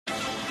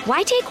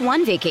Why take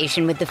one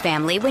vacation with the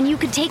family when you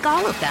could take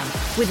all of them?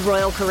 With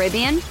Royal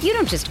Caribbean, you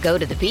don't just go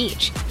to the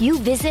beach. You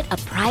visit a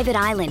private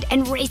island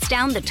and race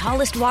down the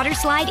tallest water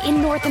slide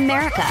in North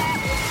America.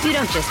 You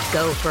don't just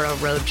go for a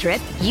road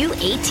trip. You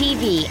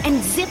ATV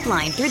and zip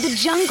line through the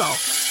jungle.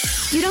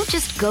 You don't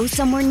just go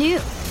somewhere new.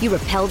 You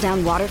rappel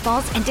down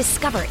waterfalls and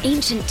discover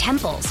ancient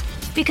temples.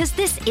 Because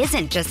this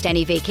isn't just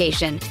any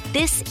vacation.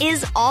 This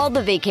is all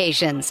the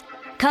vacations.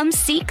 Come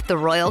seek the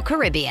Royal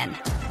Caribbean.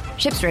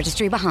 Ships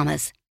Registry,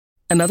 Bahamas.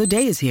 Another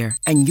day is here,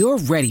 and you're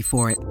ready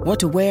for it. What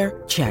to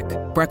wear? Check.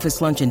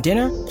 Breakfast, lunch, and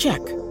dinner? Check.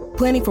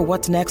 Planning for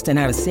what's next and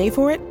how to save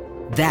for it?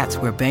 That's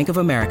where Bank of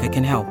America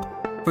can help.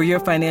 For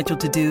your financial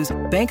to-dos,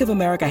 Bank of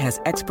America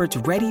has experts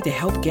ready to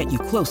help get you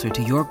closer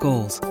to your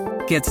goals.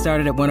 Get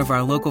started at one of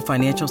our local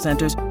financial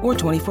centers or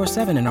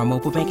 24/7 in our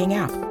mobile banking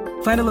app.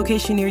 Find a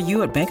location near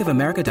you at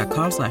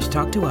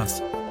bankofamerica.com/talktous.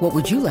 What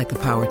would you like the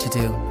power to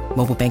do?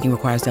 Mobile banking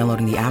requires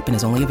downloading the app and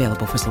is only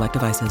available for select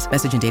devices.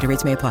 Message and data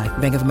rates may apply.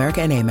 Bank of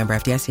America N.A., member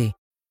FDIC.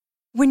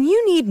 When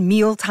you need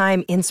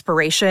mealtime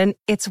inspiration,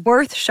 it's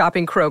worth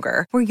shopping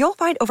Kroger, where you'll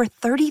find over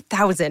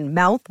 30,000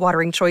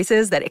 mouth-watering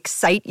choices that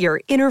excite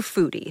your inner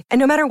foodie. And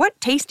no matter what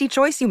tasty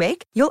choice you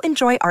make, you'll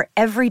enjoy our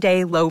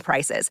everyday low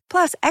prices,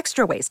 plus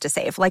extra ways to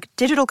save, like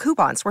digital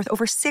coupons worth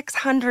over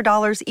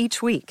 $600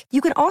 each week. You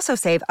can also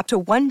save up to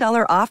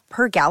 $1 off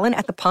per gallon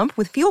at the pump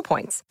with fuel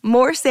points.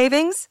 More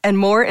savings and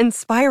more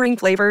inspiring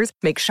flavors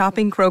make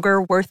shopping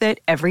Kroger worth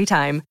it every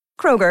time.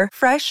 Kroger,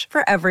 fresh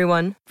for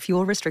everyone.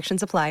 Fuel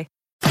restrictions apply.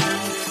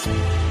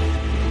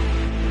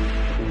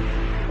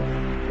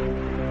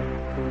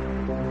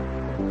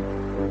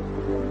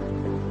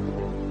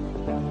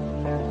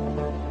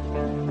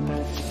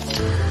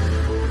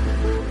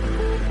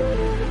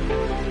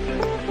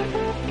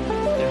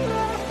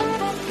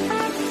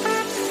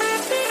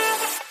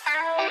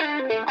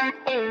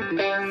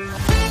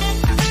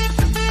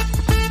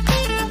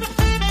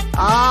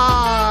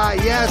 Ah,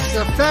 yes,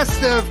 a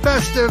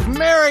festive,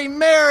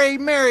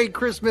 Merry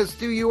Christmas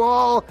to you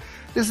all.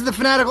 This is the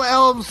Fanatical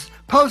Elves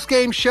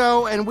post-game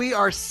show, and we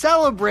are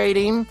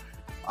celebrating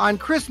on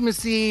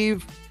Christmas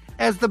Eve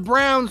as the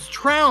Browns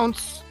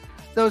trounce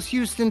those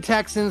Houston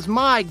Texans.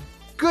 My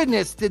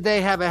goodness, did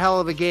they have a hell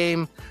of a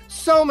game.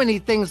 So many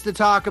things to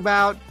talk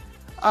about.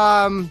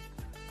 I'm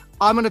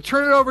going to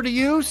turn it over to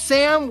you.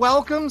 Sam,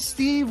 welcome.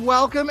 Steve,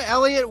 welcome.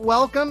 Elliot,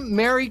 welcome.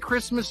 Merry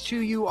Christmas to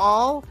you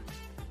all.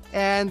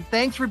 And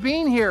thanks for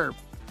being here.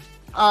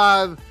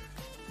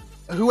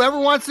 Whoever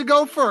wants to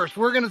go first,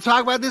 we're going to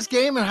talk about this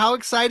game and how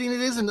exciting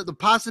it is and that the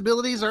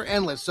possibilities are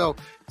endless. So,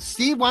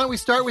 Steve, why don't we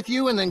start with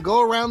you and then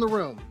go around the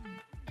room?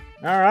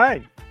 All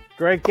right.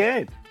 Great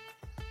game.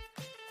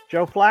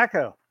 Joe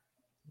Flacco.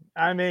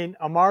 I mean,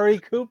 Amari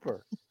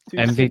Cooper.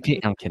 MVP.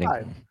 I'm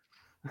kidding.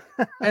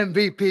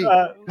 MVP.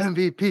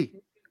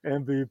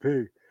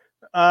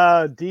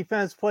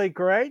 Defense played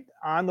great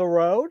on the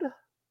road.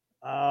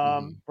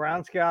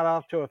 Browns got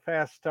off to a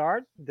fast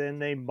start. Then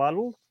they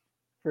muddled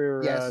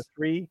for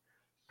 3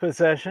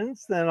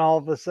 possessions. Then all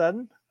of a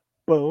sudden,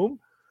 boom,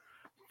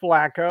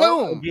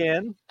 Flacco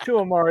again to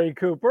Amari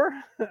Cooper.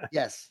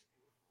 Yes.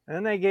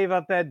 And they gave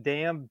up that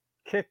damn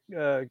kick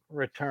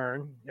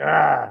return.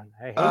 I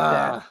hate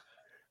that.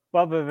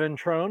 Bubba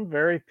Ventrone,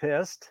 very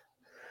pissed.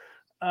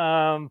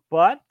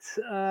 But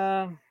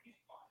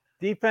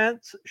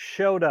defense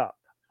showed up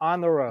on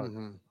the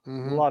road.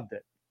 Loved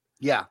it.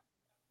 Yeah.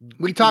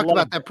 We talked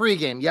about that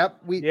pregame.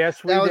 Yep.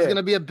 That was going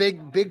to be a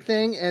big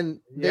thing, and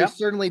they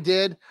certainly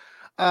did.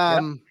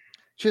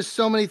 Just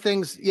so many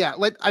things. Yeah.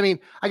 I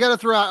got to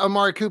throw out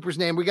Amari Cooper's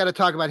name. We got to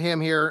talk about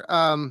him here.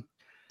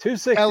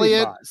 260.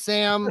 Elliot,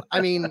 Sam.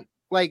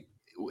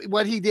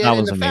 What he did,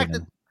 and the fact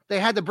that they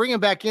had to bring him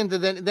back into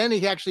then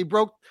he actually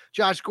broke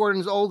Josh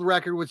Gordon's old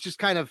record, was just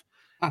kind of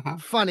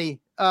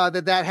funny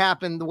that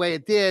happened the way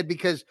it did,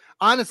 because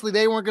honestly,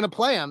 they weren't going to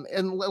play him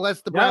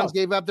unless the Browns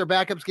gave up. Their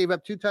backups gave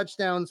up 2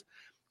 touchdowns.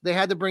 They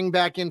had to bring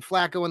back in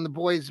Flacco and the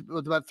boys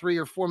with about 3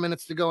 or 4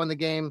 minutes to go in the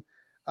game,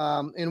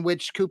 in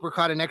which Cooper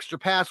caught an extra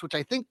pass, which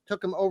I think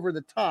took him over the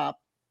top.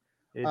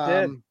 It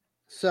did.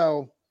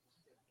 So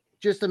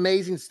just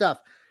amazing stuff.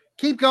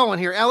 Keep going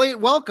here. Elliot,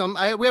 welcome.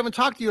 We haven't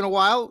talked to you in a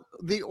while.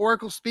 The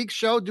Oracle Speaks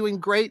show, doing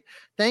great.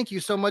 Thank you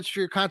so much for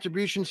your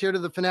contributions here to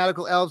the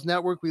Fanatical Elves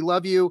Network. We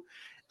love you.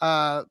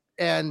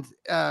 And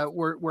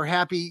we're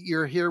happy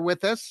you're here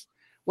with us.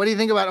 What do you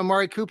think about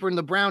Amari Cooper and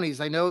the Brownies?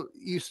 I know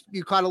you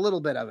caught a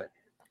little bit of it.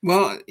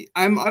 Well,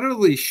 I'm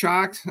utterly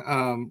shocked.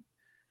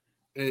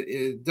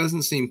 It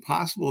doesn't seem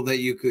possible that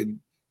you could.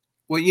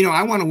 Well,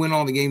 I want to win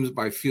all the games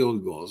by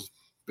field goals,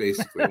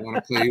 basically. I want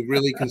to play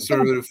really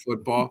conservative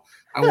football.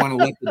 I want to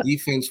let the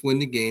defense win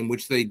the game,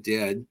 which they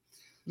did.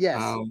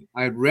 Yes.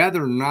 I'd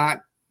rather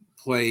not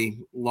play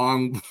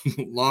long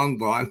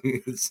ball. I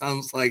mean, it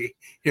sounds like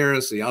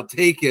heresy. I'll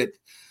take it.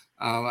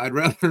 I'd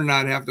rather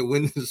not have to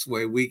win this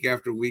way week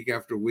after week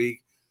after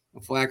week.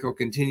 Flacco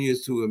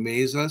continues to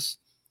amaze us.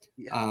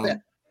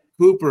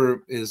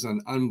 Cooper is an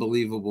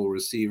unbelievable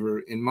receiver.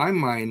 In my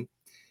mind,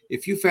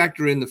 if you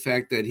factor in the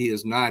fact that he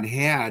has not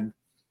had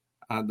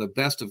the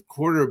best of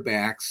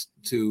quarterbacks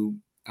to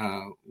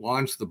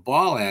launch the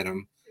ball at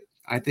him,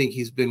 I think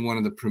he's been one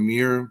of the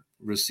premier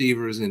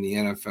receivers in the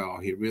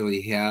NFL. He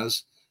really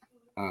has.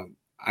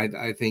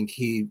 I think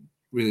he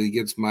really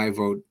gets my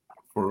vote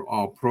for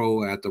all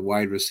pro at the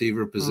wide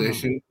receiver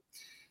position.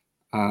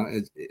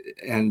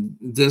 And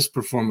this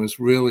performance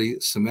really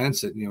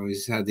cements it.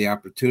 He's had the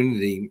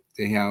opportunity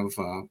to have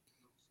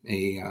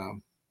a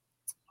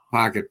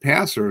pocket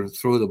passer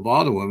throw the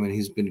ball to him, and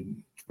he's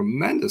been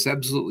tremendous,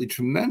 absolutely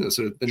tremendous.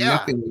 There's been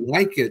nothing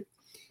like it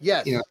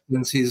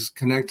since he's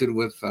connected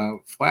with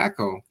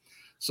Flacco.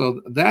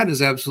 So that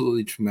is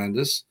absolutely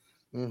tremendous.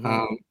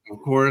 Of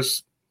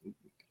course,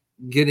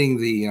 getting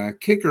the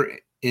kicker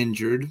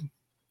injured,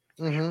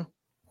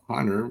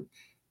 Hunter,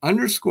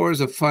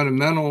 underscores a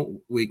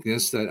fundamental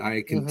weakness that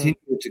I continue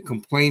to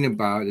complain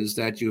about, is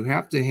that you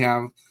have to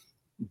have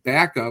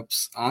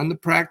backups on the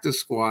practice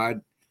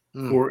squad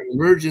for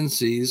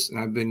emergencies. And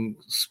I've been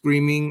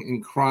screaming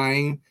and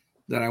crying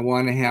that I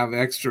want to have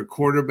extra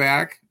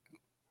quarterback.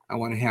 I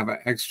want to have an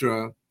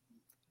extra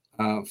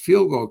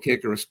field goal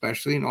kicker,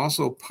 especially, and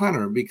also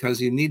punter,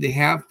 because you need to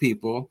have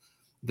people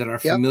that are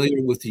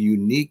familiar with the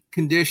unique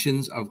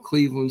conditions of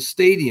Cleveland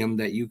Stadium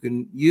that you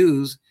can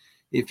use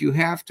if you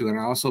have to. And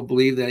I also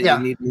believe that you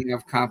need to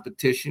have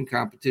competition.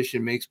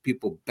 Competition makes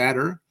people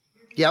better.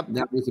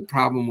 That was the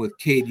problem with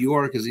Cade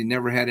York, is he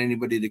never had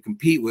anybody to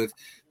compete with.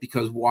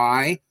 Because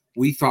why?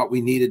 We thought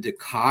we needed to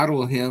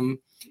coddle him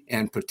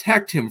and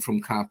protect him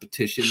from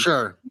competition.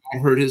 Not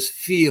hurt his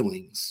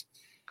feelings.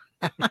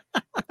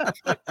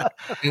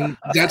 And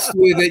that's the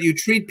way that you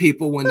treat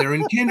people when they're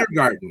in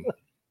kindergarten.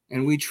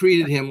 And we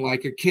treated him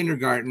like a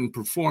kindergarten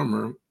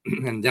performer.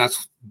 And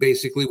that's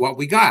basically what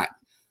we got.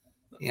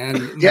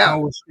 And now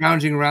we're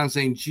scrounging around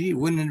saying, gee,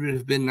 wouldn't it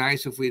have been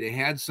nice if we'd have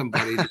had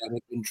somebody that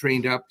had been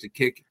trained up to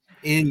kick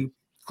in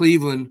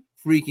Cleveland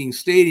freaking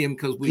Stadium,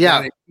 because we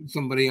got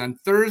somebody on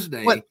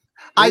Thursday. But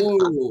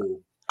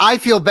I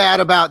feel bad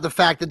about the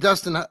fact that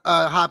Dustin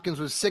Hopkins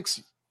was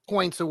 6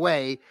 points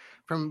away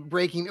from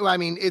breaking. I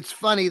mean, it's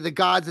funny, the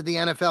gods of the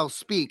NFL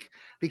speak,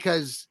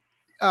 because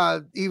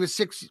he was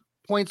 6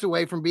 points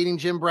away from beating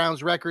Jim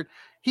Brown's record.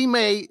 He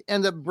may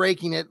end up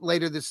breaking it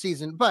later this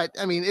season, but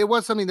I mean, it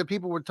was something that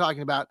people were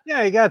talking about.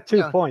 Yeah, he got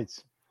 2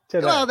 points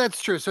today. Well,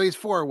 that's true. So he's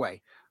 4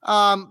 away.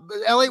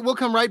 Elliot, we'll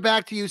come right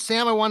back to you.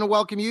 Sam, I want to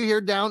welcome you here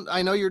down.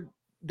 I know you're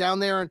down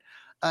there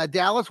in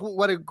Dallas.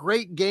 What a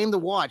great game to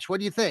watch. What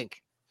do you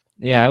think?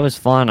 Yeah, it was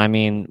fun. I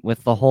mean,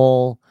 with the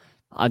whole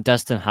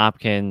Dustin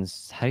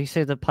Hopkins, how do you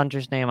say the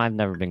punter's name? I've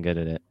never been good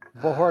at it.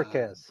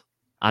 Bojorquez.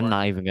 I'm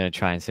not even going to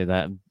try and say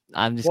that.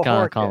 I'm just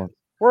going to call him.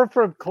 We're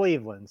from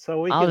Cleveland,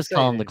 so I'll just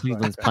call him the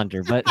Cleveland's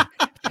punter. But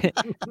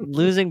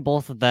losing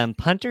both of them,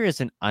 punter is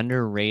an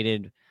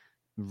underrated,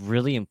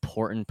 really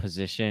important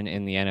position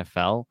in the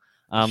NFL.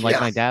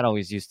 Like my dad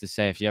always used to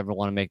say, if you ever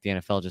want to make the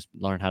NFL, just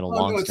learn how to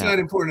long snap. No, it's not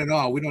important at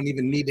all. We don't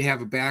even need to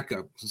have a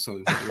backup. So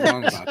you're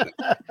wrong about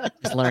that.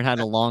 Just learn how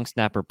to long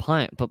snap or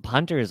punt. But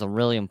punter is a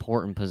really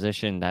important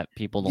position that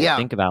people don't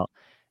think about.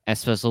 And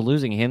so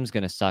losing him is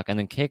going to suck. And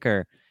then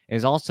kicker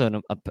is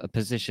also a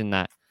position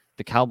that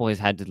the Cowboys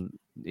had to,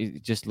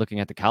 just looking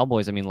at the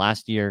Cowboys. I mean,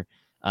 last year,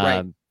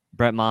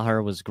 Brett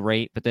Maher was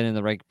great, but then in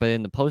the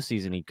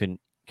postseason, he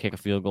couldn't kick a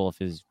field goal if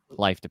his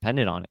life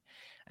depended on it.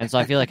 And so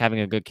I feel like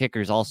having a good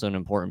kicker is also an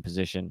important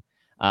position.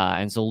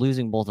 And so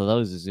losing both of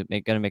those is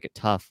going to make it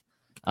tough,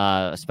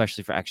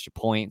 especially for extra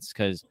points,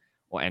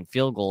 and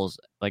field goals.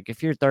 Like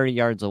if you're 30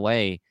 yards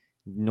away,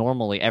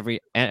 normally every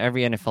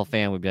NFL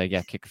fan would be like,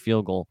 yeah, kick a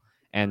field goal.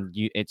 And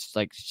it's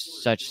like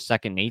such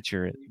second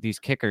nature, these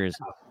kickers,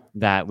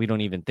 that we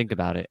don't even think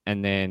about it.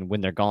 And then when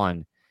they're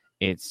gone,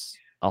 it's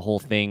a whole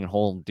thing,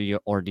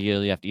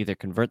 ordeal. You have to either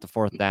convert the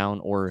 4th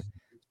down or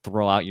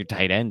throw out your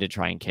tight end to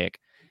try and kick.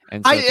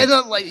 And so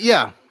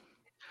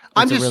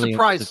I'm just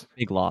surprised. It's a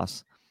big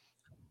loss.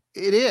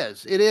 It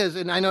is.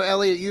 And I know,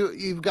 Elliot,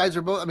 you guys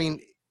are both, I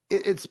mean,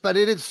 it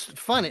is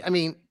funny. I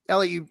mean,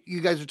 Elliot,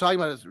 you guys are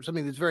talking about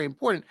something that's very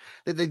important,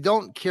 that they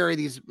don't carry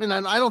these. And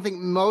I don't think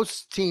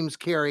most teams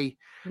carry.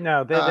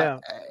 No, they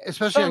don't.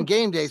 Especially on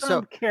game day.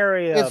 Some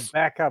carry a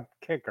backup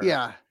kicker.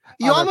 Yeah.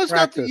 You almost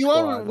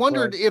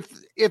wondered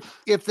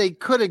if they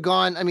could have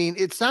gone. I mean,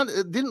 it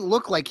didn't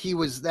look like he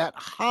was that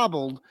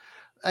hobbled,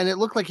 and it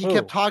looked like he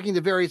kept talking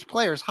to various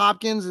players,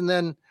 Hopkins, and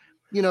then,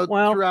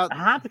 throughout.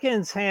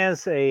 Hopkins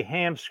has a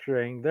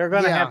hamstring. They're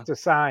going to have to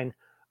sign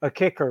a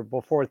kicker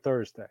before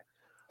Thursday.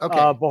 Okay.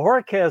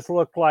 Bojorquez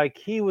looked like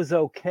he was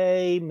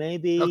okay.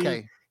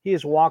 Maybe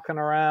he's walking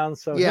around,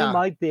 so he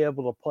might be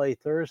able to play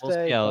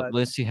Thursday.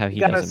 Let's see how he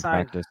does in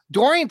practice.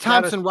 Dorian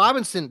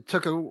Thompson-Robinson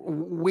took a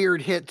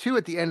weird hit too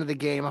at the end of the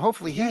game.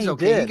 Hopefully he's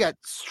okay. He got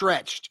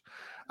stretched.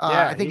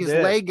 I think his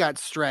leg got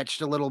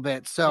stretched a little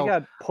bit. So he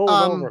got pulled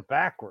over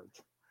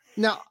backwards.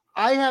 Now,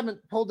 I haven't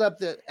pulled up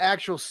the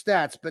actual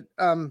stats, but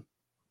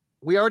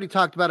we already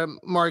talked about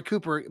Amari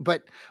Cooper.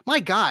 But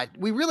my God,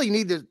 we really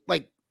need to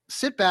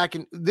sit back,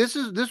 and this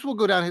will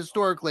go down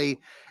historically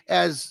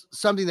as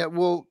something that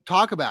we'll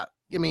talk about.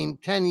 I mean,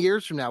 10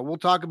 years from now, we'll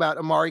talk about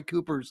Amari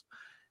Cooper's,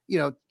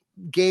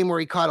 game where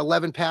he caught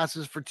 11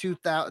 passes for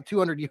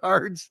 200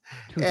 yards.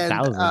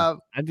 2,000.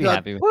 I'd be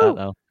happy with that,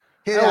 though.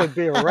 That would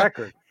be a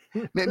record.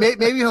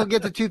 Maybe he'll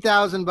get to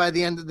 2,000 by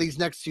the end of these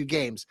next 2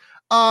 games.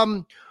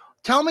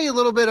 Tell me a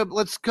little bit of,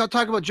 let's talk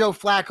about Joe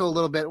Flacco a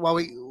little bit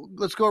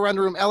let's go around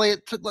the room.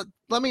 Elliot,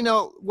 let me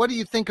know, what do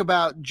you think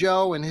about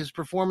Joe and his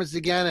performance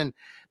again, and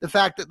the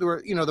fact that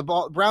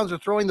the Browns are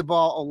throwing the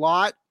ball a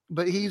lot,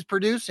 but he's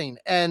producing.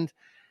 And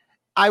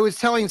I was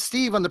telling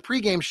Steve on the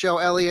pregame show,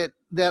 Elliot,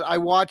 that I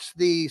watched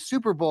the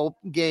Super Bowl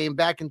game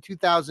back in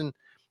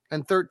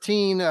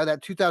 2013,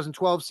 that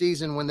 2012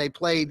 season when they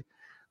played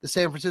the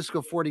San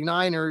Francisco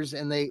 49ers,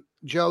 and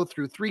Joe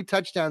threw 3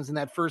 touchdowns in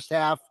that first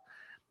half.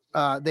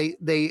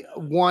 They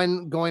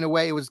won going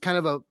away. It was kind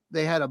of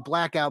they had a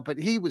blackout, but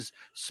he was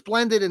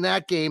splendid in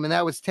that game. And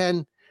that was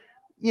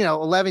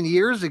 11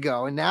 years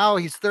ago. And now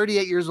he's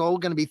 38 years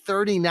old, going to be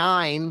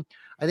 39,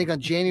 I think,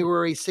 on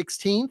January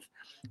 16th.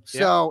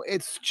 So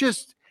it's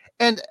just,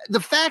 and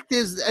the fact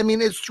is, I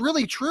mean, it's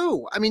really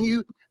true. I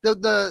mean,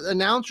 the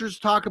announcers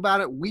talk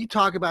about it. We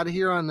talk about it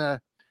here on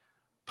the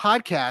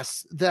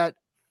podcast, that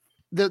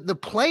the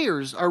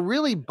players are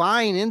really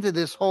buying into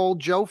this whole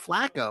Joe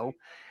Flacco.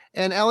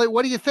 And Elliot,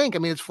 what do you think? I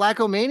mean, it's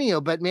Flacco mania,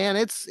 but man,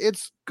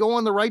 it's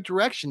going the right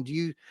direction. Do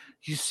you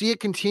see it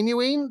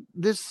continuing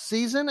this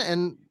season,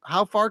 and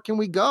how far can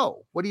we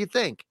go? What do you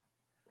think?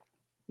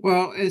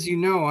 Well, as you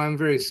know, I'm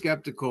very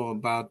skeptical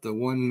about the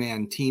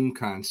one-man team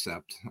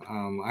concept.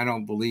 I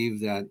don't believe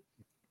that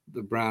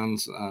the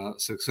Browns'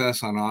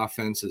 success on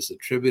offense is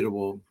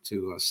attributable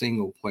to a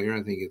single player.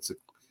 I think it's a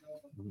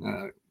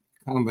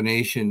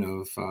combination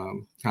of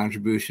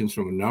contributions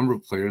from a number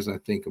of players. I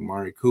think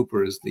Amari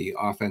Cooper is the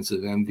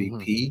offensive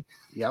MVP.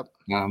 Yep.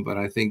 But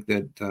I think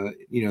that,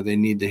 they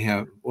need to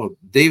have,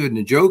 David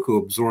Njoku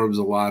absorbs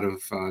a lot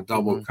of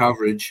double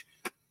coverage.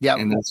 Yeah.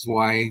 And that's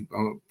why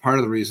part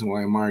of the reason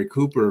why Amari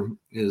Cooper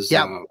is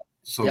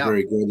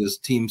very good is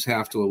teams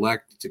have to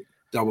elect to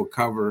double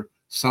cover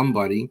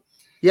somebody.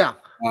 Yeah.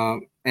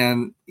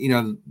 And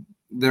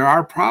there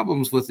are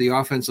problems with the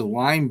offensive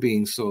line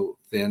being so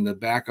thin. The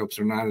backups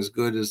are not as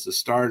good as the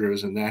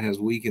starters, and that has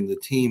weakened the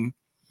team.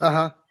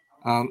 The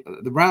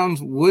Browns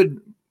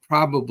would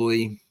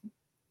probably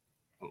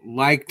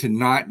like to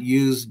not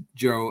use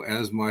Joe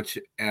as much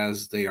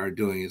as they are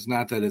doing. It's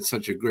not that it's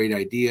such a great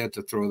idea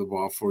to throw the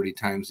ball 40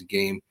 times a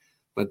game,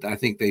 but I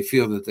think they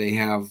feel that they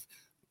have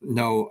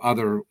no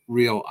other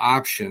real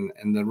option,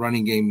 and the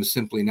running game is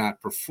simply not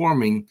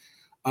performing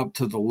up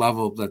to the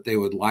level that they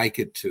would like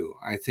it to.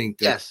 I think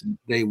that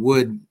they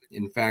would,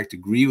 in fact,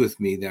 agree with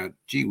me that,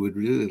 we'd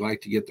really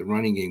like to get the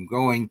running game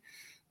going.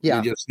 We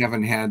just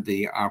haven't had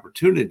the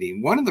opportunity.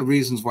 One of the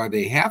reasons why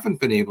they haven't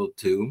been able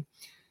to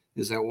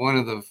is that one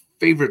of the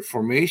favorite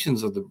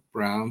formations of the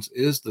Browns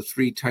is the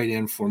 3 tight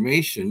end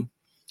formation,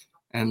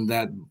 and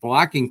that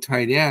blocking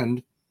tight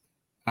end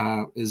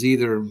is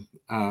either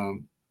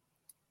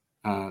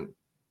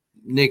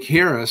Nick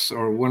Harris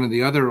or one of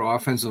the other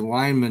offensive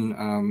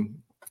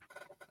linemen,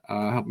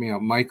 help me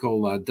out,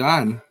 Michael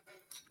Dunn.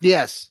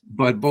 Yes.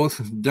 But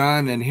both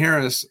Dunn and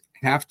Harris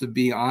have to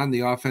be on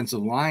the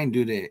offensive line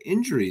due to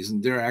injuries,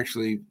 and they're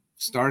actually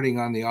starting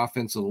on the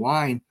offensive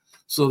line.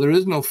 So there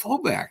is no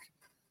fullback.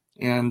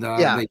 And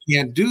they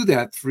can't do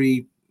that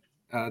 3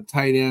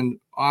 tight end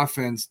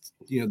offense.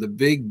 The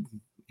big,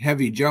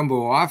 heavy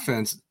jumbo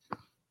offense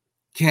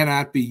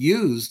cannot be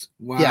used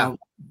while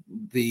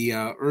the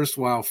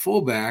erstwhile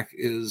fullback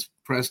is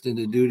pressed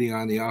into duty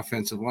on the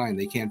offensive line.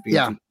 They can't be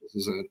in 2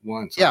 places at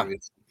once.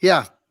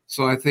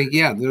 So I think,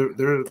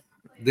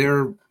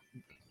 they're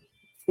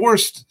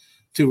forced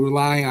to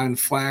rely on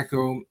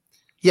Flacco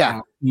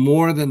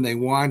more than they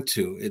want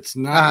to. It's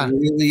not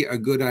really a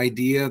good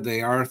idea.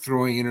 They are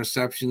throwing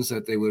interceptions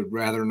that they would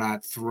rather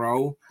not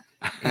throw,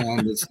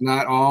 and it's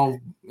not all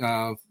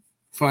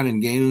fun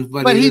and games.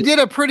 But he did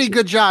a pretty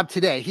good job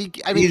today. He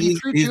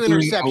threw 2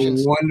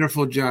 interceptions. A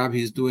wonderful job.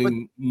 He's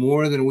doing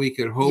more than we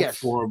could hope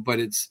for. But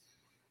it's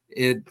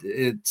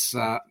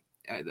a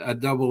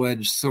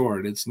double-edged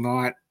sword. It's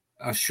not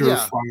a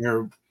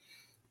surefire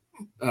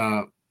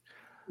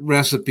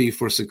recipe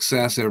for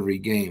success every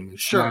game.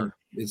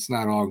 It's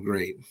not all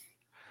great.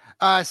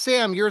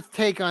 Sam, your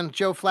take on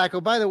Joe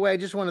Flacco. By the way, I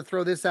just want to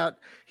throw this out.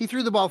 He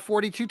threw the ball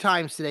 42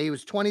 times today. He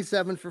was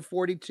 27 for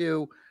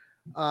 42,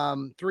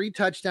 3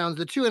 touchdowns.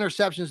 The 2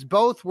 interceptions,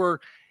 both were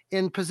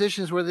in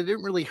positions where they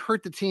didn't really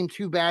hurt the team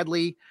too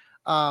badly.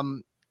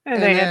 And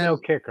they had no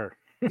kicker.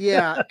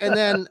 And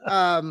then,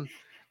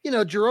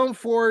 Jerome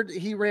Ford,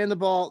 he ran the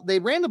ball. They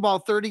ran the ball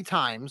 30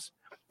 times.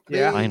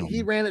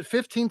 He ran it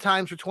 15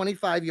 times for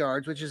 25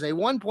 yards, which is a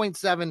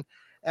 1.7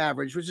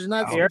 average, which is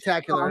not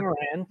spectacular. Strong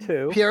ran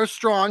 2. Pierre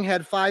Strong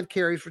had 5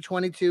 carries for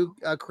 22.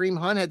 Kareem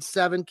Hunt had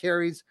 7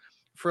 carries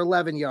for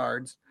 11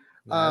 yards.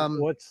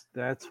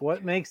 That's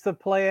what makes the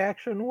play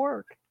action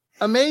work.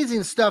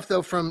 Amazing stuff,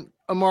 though, from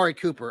Amari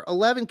Cooper.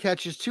 11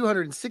 catches,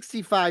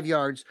 265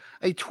 yards,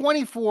 a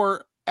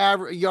 24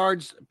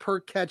 yards per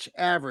catch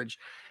average.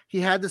 He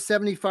had the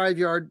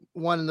 75-yard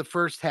one in the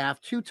first half,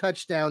 2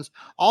 touchdowns,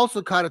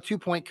 also caught a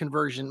 2-point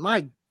conversion.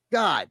 My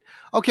God.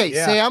 Okay,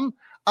 Sam,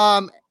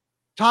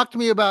 Talk to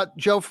me about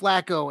Joe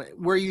Flacco,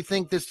 where you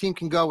think this team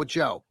can go with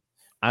Joe.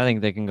 I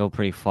think they can go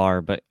pretty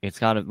far, but we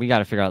got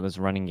to figure out this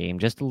running game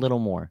just a little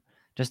more.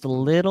 Just a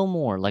little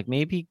more, like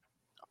maybe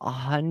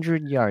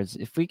 100 yards.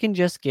 If we can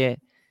just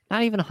get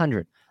not even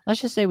 100,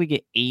 let's just say we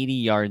get 80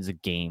 yards a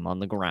game on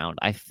the ground.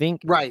 I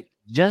think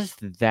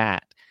just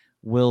that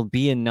will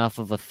be enough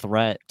of a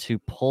threat to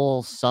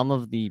pull some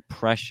of the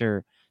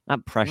pressure,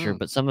 not pressure,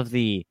 but some of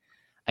the,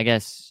 I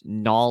guess,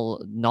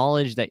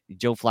 knowledge that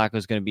Joe Flacco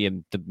is going to be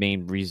the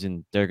main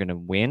reason they're going to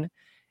win.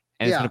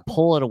 And it's going to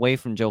pull it away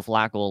from Joe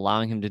Flacco,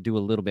 allowing him to do a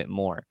little bit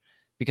more.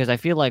 Because I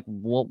feel like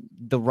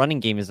the running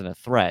game isn't a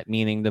threat,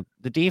 meaning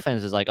the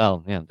defense is like,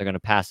 oh, yeah, they're going to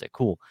pass it.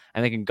 Cool.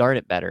 And they can guard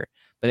it better.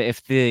 But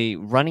if the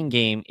running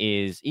game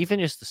is even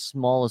just the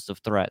smallest of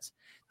threats,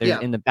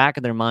 in the back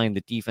of their mind,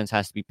 the defense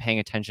has to be paying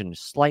attention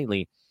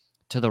slightly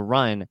to the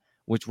run,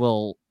 which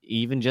will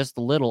even just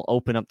a little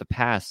open up the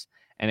pass.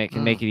 And it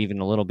can make it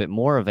even a little bit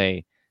more of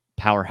a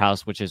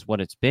powerhouse, which is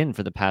what it's been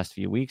for the past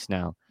few weeks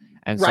now.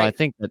 And so I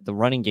think that the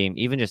running game,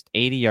 even just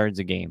 80 yards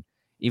a game,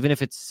 even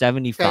if it's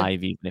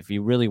 75, even if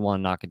you really want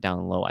to knock it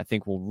down low, I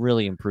think will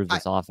really improve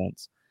this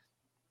offense.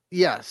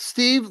 Yeah,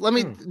 Steve, let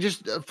me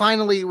just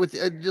finally with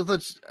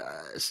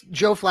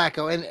Joe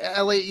Flacco and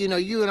Elliot.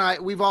 You and I,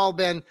 we've all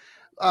been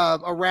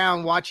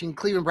around watching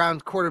Cleveland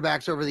Browns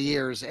quarterbacks over the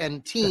years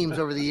and teams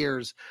over the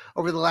years,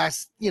 over the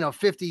last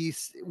 50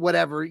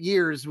 whatever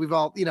years. We've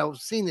all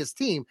seen this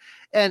team,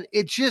 and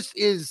it just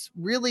is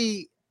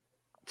really,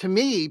 to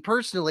me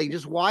personally,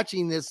 just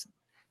watching this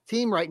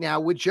team right now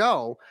with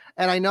Joe.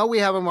 And I know we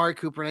have Amari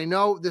Cooper, and I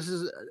know this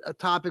is a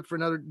topic for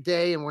another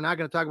day, and we're not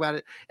going to talk about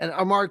it. And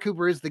Amari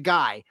Cooper is the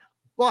guy,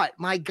 but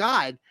my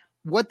God,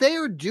 what they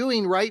are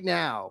doing right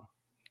now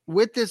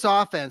with this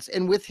offense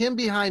and with him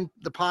behind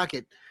the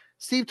pocket.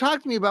 Steve,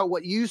 talk to me about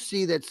what you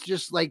see. That's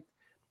just like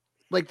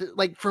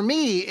for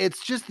me,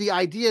 it's just the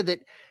idea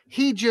that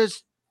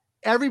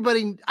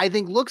everybody I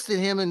think looks at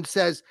him and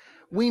says,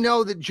 we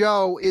know that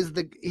Joe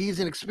he's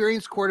an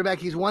experienced quarterback.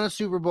 He's won a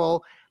Super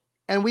Bowl,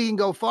 and we can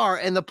go far.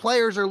 And the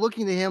players are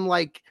looking to him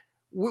like,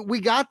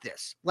 we got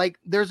this. Like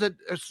there's a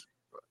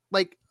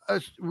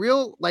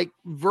real a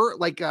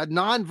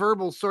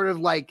nonverbal sort of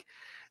like,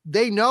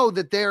 they know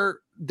that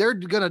they're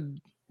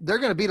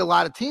gonna beat a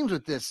lot of teams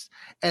with this,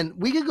 and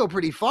we could go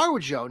pretty far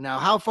with Joe. Now,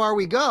 how far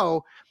we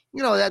go,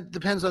 that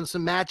depends on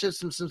some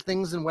matchups and some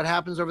things and what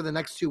happens over the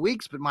next 2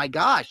 weeks. But my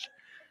gosh,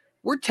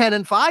 we're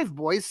 10-5,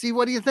 boys. See,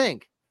 what do you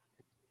think?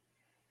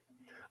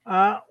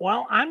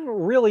 Well, I'm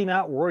really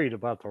not worried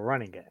about the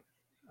running game.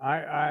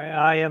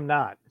 I am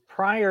not.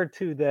 Prior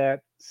to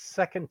that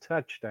second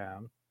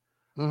touchdown,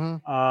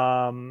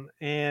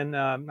 and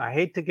I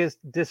hate to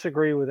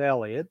disagree with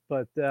Elliot,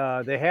 but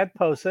they had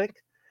Posick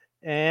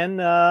and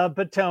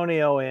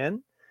Batonio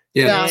in.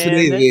 Yeah,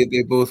 today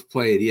they both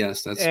played.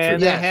 Yes, that's true.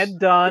 And they had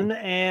Dunn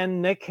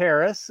and Nick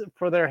Harris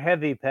for their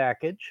heavy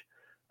package.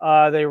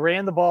 They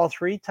ran the ball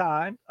 3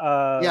 times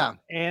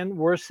and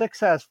were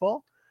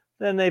successful.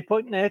 Then they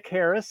put Nick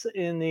Harris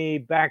in the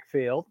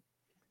backfield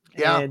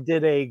and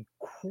did a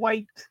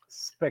quite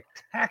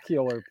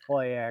spectacular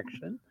play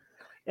action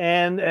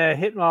and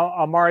hit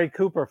Amari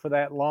Cooper for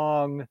that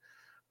long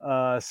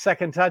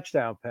second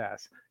touchdown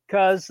pass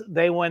because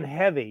they went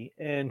heavy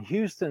and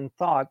Houston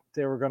thought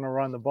they were going to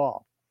run the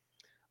ball.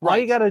 All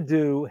you got to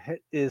do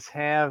is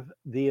have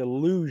the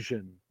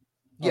illusion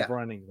of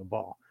running the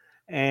ball.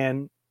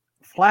 And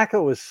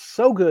Flacco is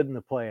so good in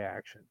the play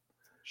action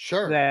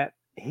that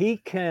he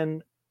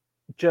can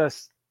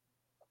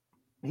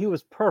he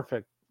was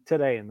perfect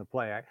today in the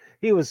play action.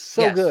 He was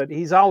so good.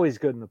 He's always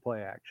good in the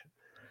play action.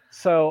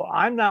 So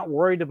I'm not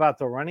worried about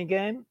the running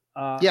game.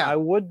 I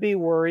would be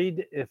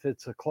worried if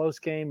it's a close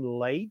game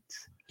late.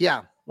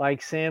 Yeah.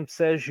 Like Sam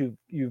says,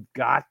 you've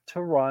got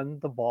to run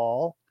the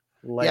ball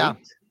late.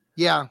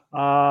 Yeah.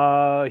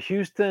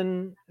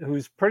 Houston,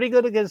 who's pretty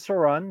good against the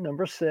run,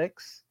 number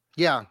 6.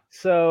 Yeah.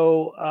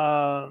 So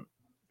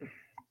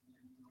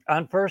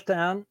on first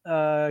down,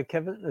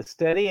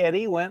 Steady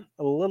Eddie went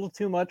a little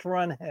too much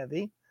run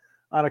heavy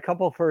on a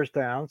couple of first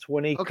downs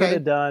when he could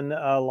have done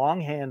a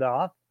long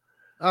handoff.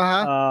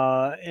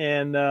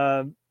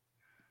 And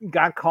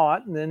got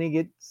caught, and then he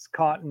gets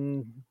caught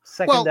in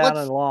second down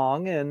and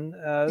long, and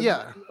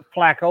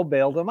Flacco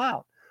bailed him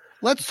out.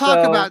 Let's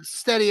talk about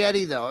Steady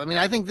Eddie, though. I mean,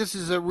 I think this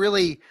is a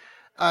really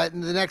the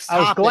next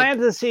topic. I was glad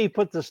to see he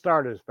put the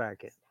starters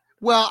back in.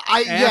 Well,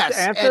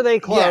 after they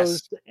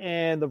closed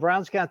and the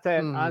Browns got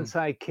that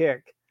onside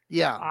kick.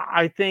 Yeah,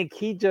 I think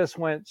he just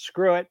went,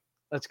 screw it,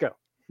 let's go.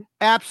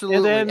 Absolutely.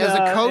 And then, as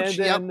a coach,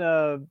 and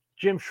then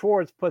Jim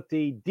Schwartz put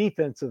the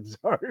defensive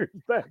starters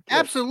back in.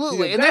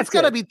 Absolutely, and that's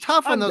got to be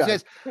tough on those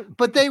guys.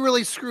 But they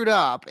really screwed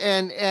up,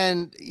 and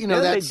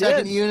that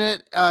second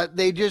unit,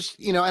 they just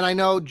and I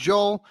know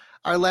Joel,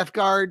 our left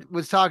guard,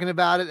 was talking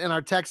about it in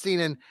our texting,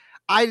 and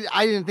I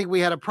didn't think we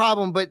had a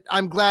problem, but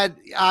I'm glad,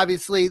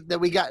 obviously, that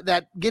we got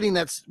that, getting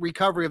that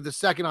recovery of the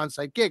second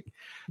onside kick.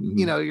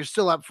 You're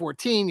still up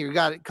 14. You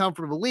got a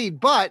comfortable lead.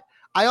 But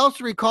I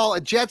also recall a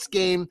Jets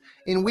game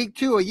in week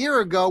 2 a year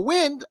ago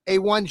when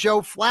one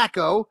Joe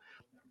Flacco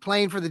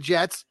playing for the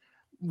Jets,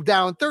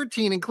 down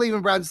 13 in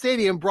Cleveland Brown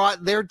Stadium,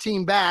 brought their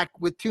team back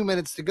with 2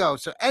 minutes to go.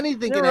 So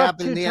anything can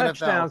happen in the NFL. 2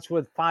 touchdowns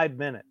with 5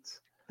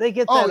 minutes. They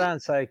get that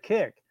onside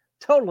kick.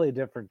 Totally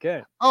different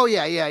game. Oh,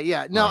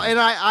 yeah. No, and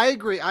I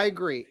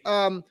agree.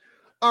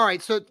 All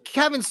right, so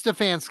Kevin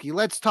Stefanski,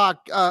 let's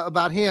talk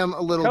about him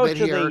a little bit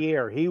here. Coach of the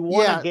year. He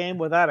won a game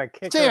without a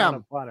kicker and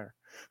a punter.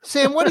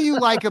 Sam, what do you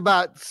like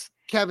about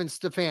Kevin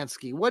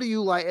Stefanski? What do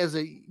you like as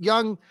a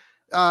young,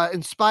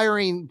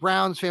 inspiring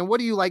Browns fan? What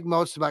do you like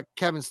most about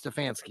Kevin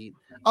Stefanski?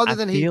 Other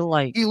than he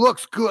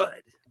looks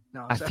good.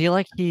 No, I feel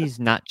like he's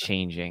not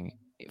changing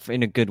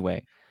in a good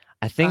way.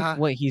 I think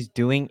what he's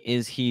doing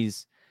is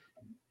he's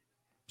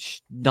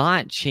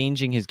not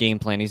changing his game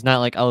plan. He's not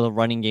like, oh, the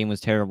running game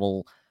was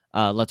terrible.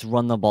 Let's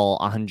run the ball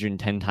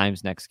 110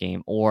 times next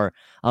game. Or,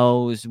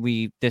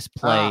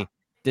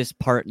 this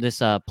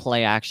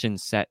play action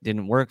set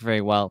didn't work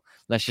very well.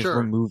 Let's just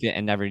remove it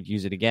and never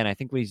use it again. I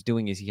think what he's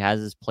doing is he has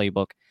his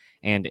playbook,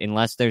 and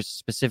unless there's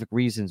specific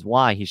reasons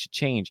why he should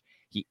change,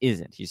 he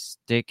isn't. He's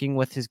sticking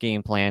with his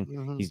game plan.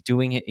 Mm-hmm. He's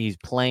doing it. He's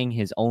playing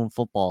his own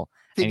football,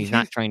 and he's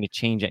not trying to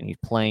change it, and he's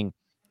playing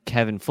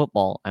Kevin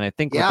football. And I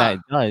think what that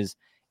does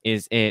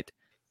is it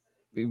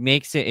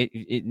makes it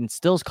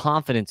instills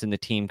confidence in the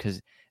team,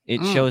 because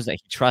it shows that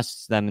he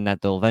trusts them and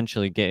that they'll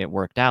eventually get it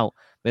worked out.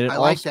 But it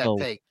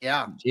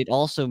it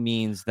also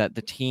means that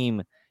the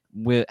team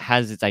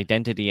has its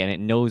identity and it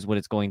knows what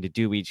it's going to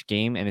do each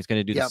game, and it's going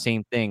to do the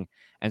same thing.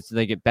 And so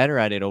they get better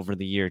at it over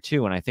the year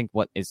too. And I think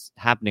what is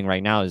happening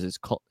right now is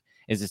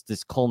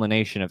this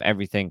culmination of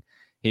everything.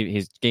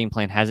 His game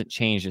plan hasn't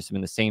changed. It's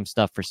been the same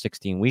stuff for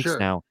 16 weeks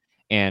now,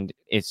 and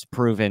it's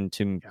proven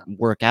to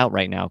work out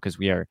right now because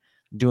we are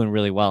doing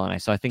really well. And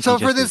I think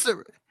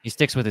he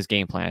sticks with his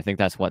game plan. I think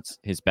that's what's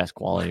his best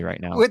quality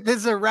right now. With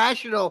this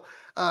irrational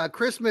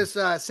Christmas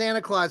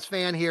Santa Claus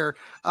fan here,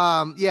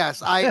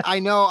 yes, I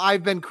know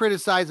I've been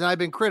criticized and I've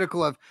been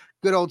critical of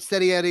good old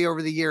Steady Eddie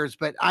over the years,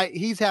 but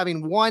he's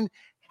having one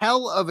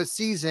hell of a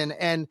season,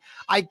 and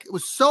I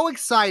was so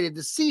excited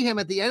to see him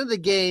at the end of the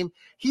game.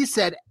 He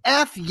said,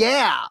 F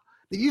yeah.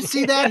 Did you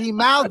see that? He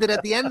mouthed it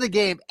at the end of the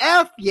game.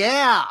 F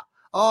yeah.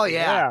 Oh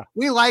yeah.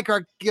 We like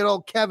our good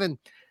old Kevin.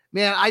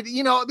 Man,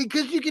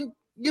 because you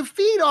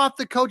feed off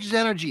the coach's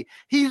energy.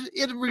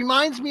 It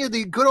reminds me of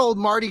the good old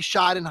Marty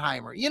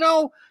Schottenheimer.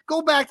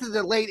 Go back to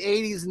the late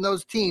 80s and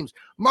those teams.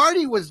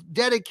 Marty was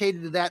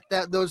dedicated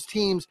to those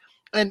teams,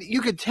 and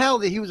you could tell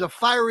that he was a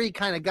fiery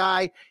kind of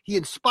guy. He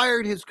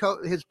inspired his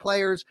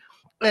players,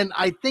 and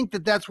I think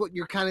that's what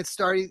you're kind of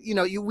starting.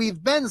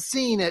 We've been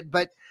seeing it,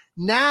 but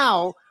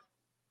now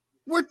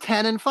we're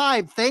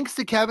 10-5 thanks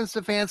to Kevin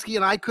Stefanski,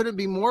 and I couldn't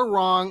be more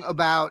wrong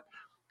about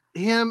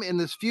him in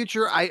this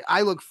future.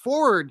 I look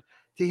forward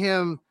to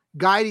him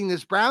guiding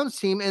this Browns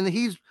team, and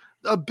he's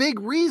a big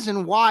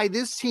reason why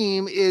this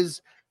team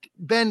is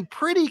been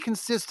pretty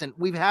consistent.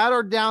 We've had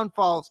our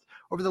downfalls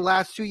over the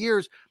last 2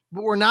 years,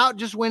 but we're not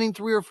just winning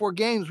 3 or 4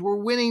 games. We're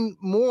winning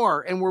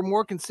more, and we're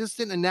more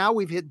consistent, and now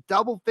we've hit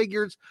double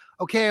figures.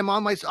 Okay, I'm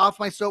off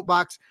my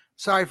soapbox.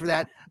 Sorry for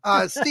that.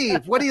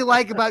 Steve, what do you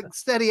like about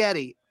Steady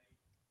Eddie?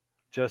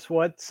 Just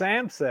what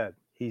Sam said.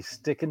 He's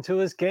sticking to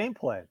his game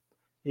plan.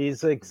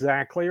 He's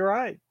exactly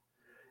right.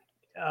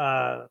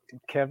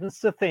 Kevin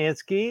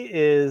Stefanski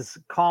is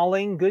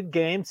calling good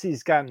games.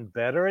 He's gotten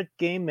better at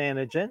game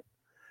management.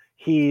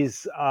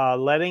 He's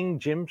letting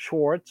Jim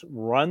Schwartz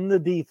run the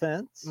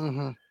defense.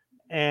 Mm-hmm.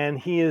 And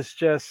he's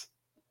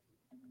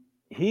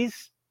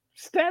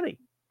steady.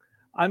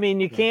 I mean,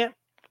 you can't,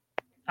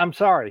 I'm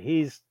sorry.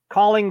 He's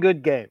calling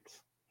good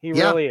games. He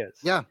really is.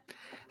 Yeah.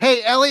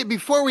 Hey, Elliot,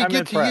 before we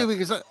get to you,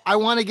 because I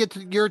want to get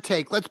to your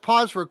take, let's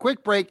pause for a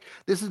quick break.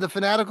 This is the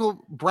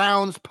Fanatical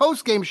Browns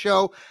postgame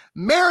show.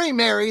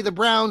 Mary, the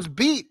Browns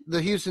beat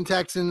the Houston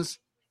Texans.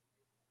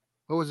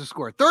 What was the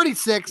score?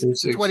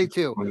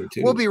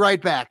 36-22. We'll be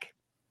right back.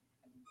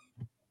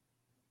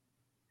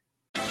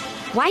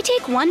 Why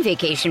take one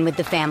vacation with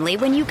the family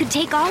when you could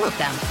take all of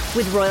them?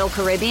 With Royal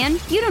Caribbean,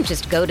 you don't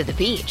just go to the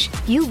beach.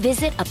 You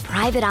visit a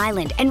private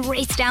island and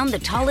race down the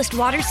tallest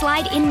water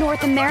slide in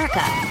North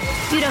America.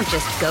 You don't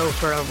just go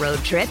for a road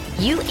trip.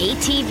 You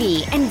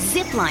ATV and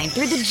zip line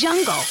through the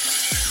jungle.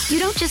 You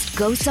don't just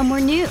go somewhere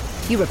new.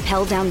 You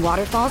rappel down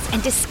waterfalls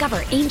and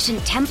discover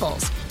ancient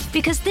temples.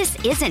 Because this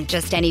isn't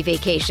just any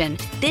vacation.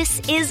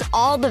 This is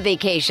all the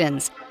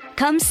vacations.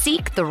 Come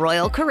seek the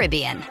Royal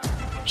Caribbean.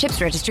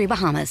 Ships Registry,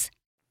 Bahamas.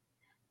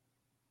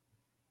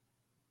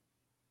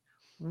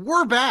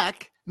 We're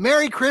back.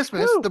 Merry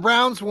Christmas. Woo. The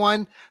Browns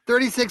won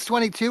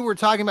 36-22. We're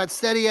talking about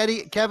Steady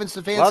Eddie, Kevin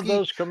Stefanski. Love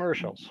those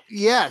commercials.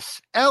 Yes.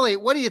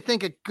 Elliot, what do you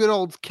think of good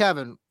old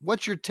Kevin?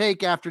 What's your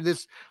take after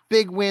this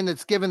big win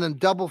that's given them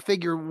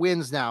double-figure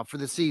wins now for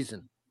the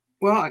season?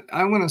 Well,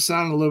 I want to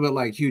sound a little bit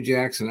like Hugh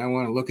Jackson. I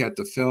want to look at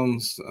the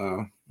films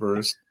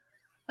first.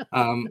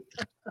 I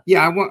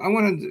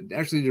wanted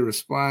to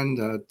respond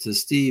to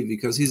Steve,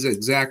 because he's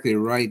exactly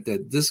right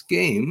that this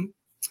game,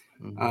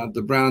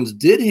 the Browns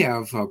did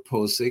have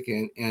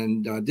Posick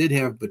and did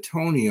have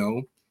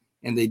Bitonio,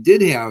 and they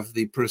did have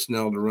the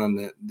personnel to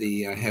run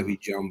the heavy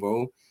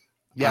jumbo.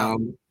 Yeah.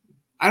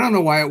 I don't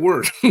know why it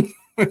worked.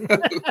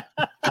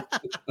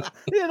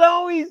 It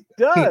always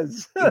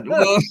does.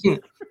 Well,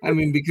 I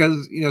mean,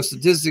 because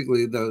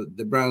statistically,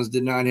 the Browns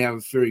did not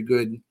have very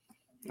good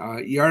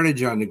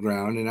yardage on the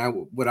ground,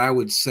 and what I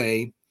would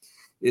say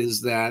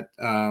is that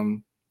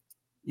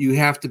you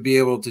have to be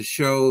able to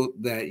show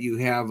that you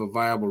have a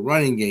viable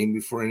running game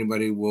before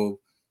anybody will,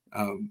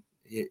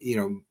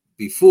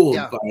 be fooled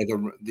by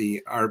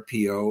the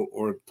RPO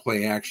or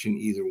play action,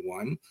 either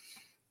one.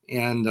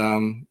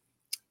 And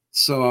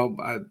so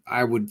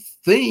I would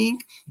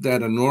think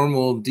that a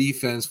normal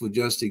defense would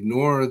just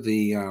ignore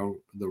the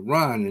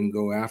run and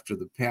go after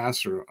the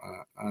passer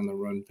on the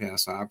run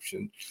pass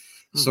option.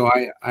 Mm-hmm. So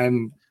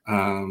I'm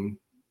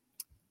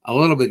a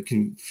little bit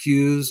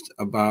confused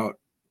about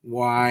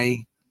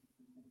why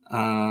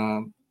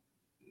the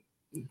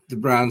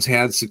Browns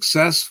had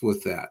success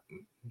with that.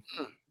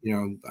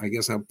 I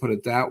guess I'll put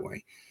it that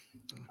way.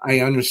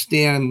 I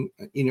understand,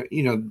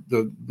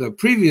 the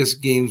previous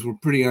games were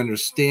pretty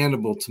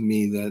understandable to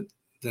me that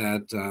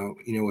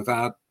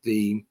without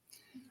the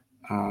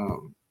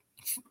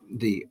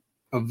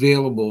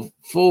available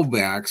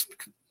fullbacks,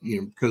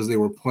 because they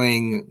were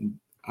playing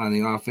on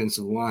the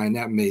offensive line,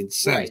 that made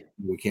sense. Right.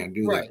 We can't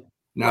do that.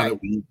 Now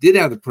that we did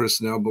have the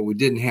personnel, but we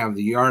didn't have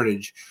the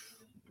yardage,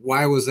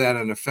 why was that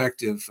an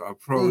effective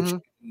approach?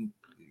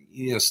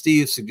 Mm-hmm.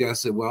 Steve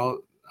suggested,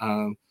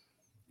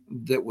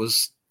 that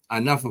was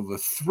enough of a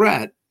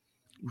threat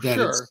that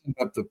it set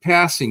up the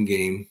passing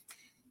game.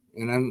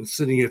 And I'm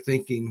sitting here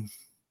thinking,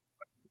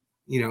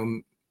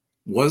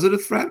 was it a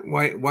threat?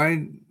 Why?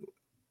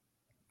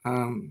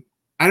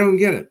 I don't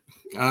get it.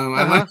 I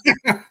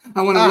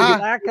want to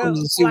look at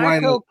and see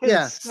Flacco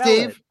why.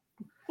 Steve.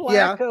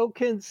 Flacco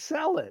can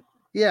sell it.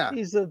 Yeah.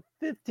 He's a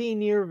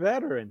 15-year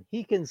veteran.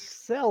 He can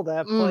sell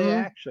that play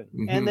action.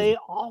 Mm-hmm. And they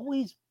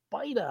always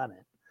bite on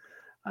it.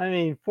 I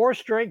mean, 4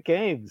 straight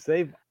games.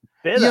 They've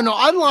been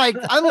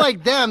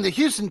unlike them, the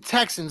Houston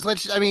Texans,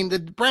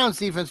 the Browns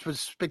defense was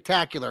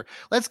spectacular.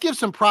 Let's give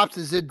some props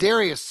to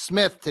Zadarius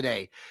Smith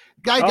today.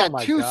 Guy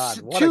got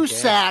two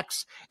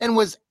sacks and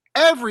was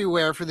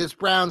everywhere for this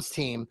Browns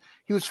team.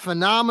 He was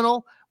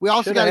phenomenal. We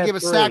also got to give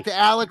a sack to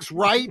Alex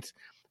Wright.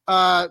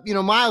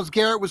 Myles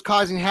Garrett was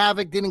causing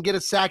havoc, didn't get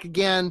a sack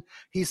again.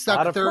 He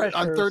stuck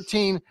on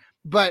 13.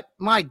 But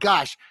my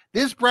gosh,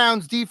 this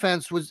Browns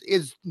defense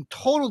is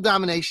total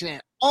domination.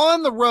 And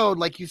on the road,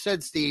 like you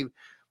said, Steve,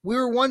 we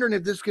were wondering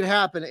if this could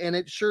happen, and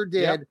it sure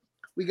did. Yep.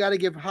 We got to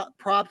give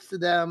props to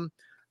them.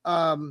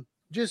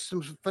 Just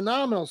some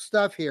phenomenal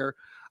stuff here.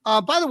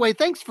 By the way,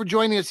 thanks for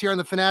joining us here on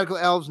the Fanatical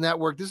Elves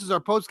Network. This is our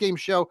post-game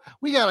show.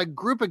 We got a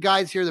group of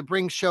guys here that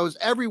bring shows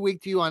every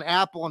week to you on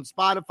Apple and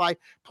Spotify.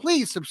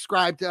 Please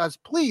subscribe to us.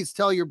 Please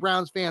tell your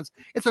Browns fans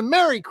it's a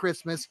Merry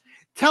Christmas.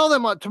 Tell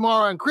them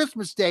tomorrow on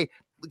Christmas Day,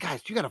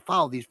 guys, you got to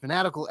follow these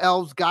Fanatical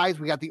Elves guys.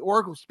 We got the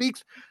Oracle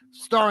Speaks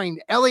starring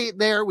Elliot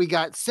there. We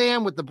got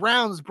Sam with the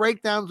Browns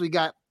breakdowns. We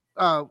got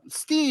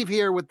Steve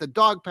here with the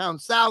Dog Pound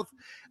South.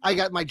 I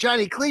got my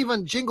Johnny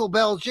Cleveland jingle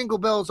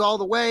bells all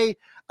the way.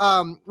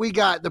 We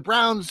got the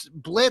Browns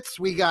Blitz.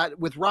 We got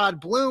with Rod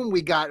Bloom.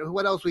 We got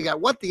what else? We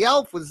got What the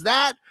Elf Was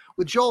That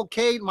with Joel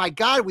Cade. My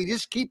God, we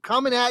just keep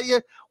coming at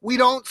you. We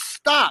don't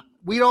stop.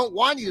 We don't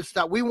want you to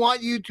stop. We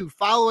want you to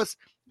follow us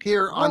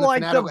here on the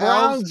Fanatical the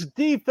Browns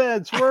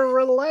defense. We're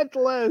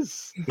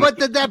relentless. But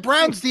that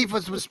Browns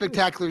defense was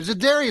spectacular.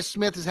 Zadarius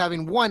Smith is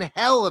having one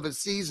hell of a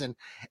season,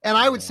 and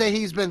I would say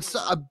he's been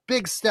a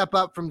big step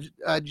up from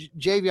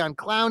Jadeveon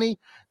Clowney,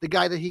 the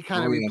guy that he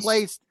kind of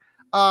replaced.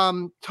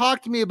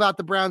 Talk to me about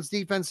the Browns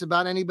defense,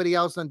 about anybody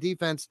else on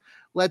defense.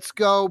 Let's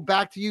go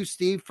back to you,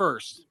 Steve,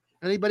 first.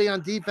 Anybody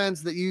on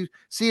defense that you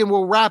see, and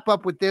we'll wrap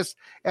up with this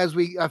as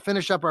we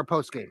finish up our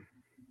postgame.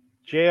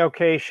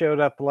 JOK showed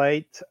up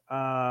late.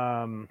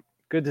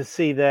 Good to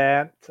see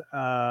that.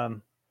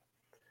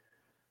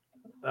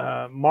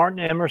 Martin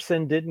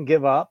Emerson didn't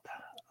give up.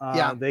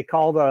 They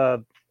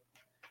called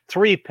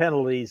 3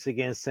 penalties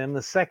against him.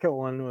 The second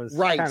one was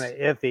kind of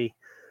iffy,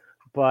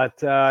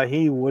 but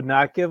he would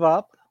not give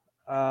up.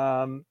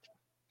 Dalvin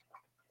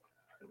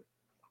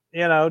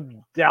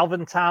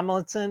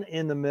Tomlinson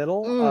in the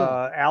middle.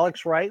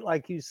 Alex Wright,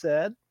 like you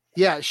said.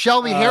 Yeah,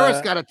 Shelby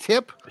Harris got a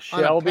tip.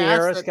 Shelby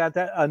Harris got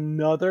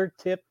another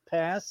tip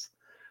pass.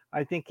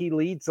 I think he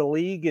leads the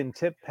league in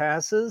tip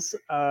passes.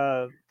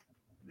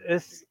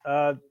 This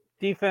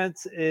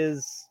defense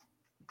is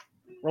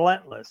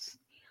relentless.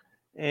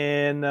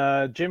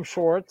 And Jim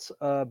Schwartz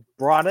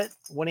brought it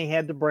when he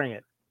had to bring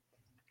it.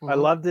 I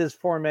loved his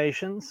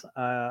formations.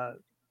 One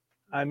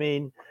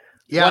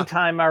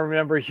time I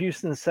remember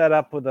Houston set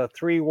up with a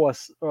 3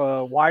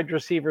 wide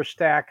receiver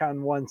stack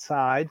on one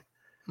side.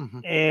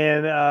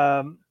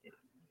 And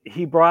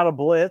he brought a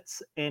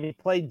blitz and he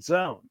played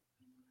zone.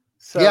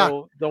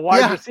 So the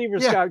wide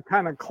receivers got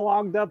kind of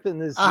clogged up in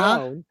this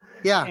zone.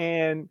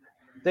 And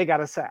they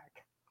got a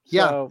sack.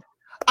 So,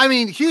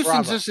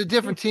 Houston's just a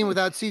different team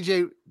without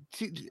CJ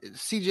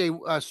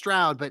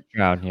Stroud, but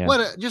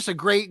just a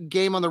great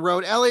game on the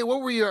road. Elliot, what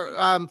were your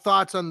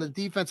thoughts on the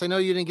defense? I know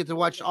you didn't get to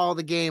watch all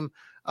the game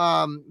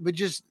But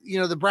just,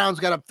 the Browns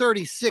got up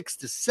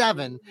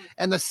 36-7,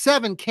 and the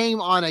 7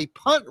 came on a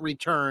punt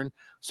return.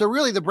 So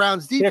really the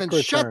Browns defense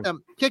shut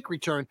them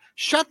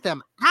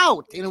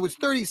out, and it was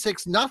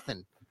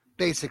 36-0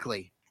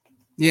 basically.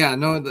 Yeah,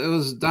 no, it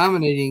was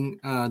dominating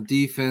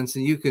defense,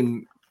 and you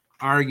can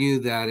argue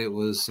that it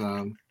was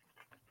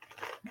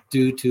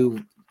due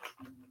to,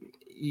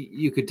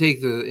 you could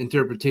take the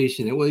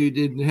interpretation that, well, you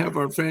didn't have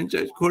our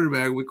franchise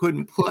quarterback, we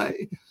couldn't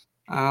play.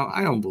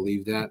 I don't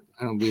believe that.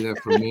 I don't believe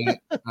that for a minute.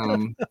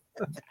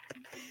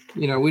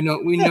 We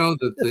know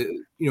that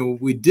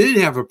we did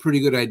have a pretty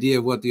good idea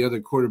of what the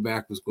other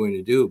quarterback was going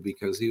to do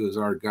because he was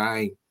our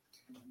guy.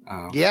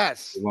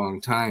 Yes, for a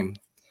long time.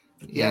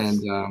 Yes,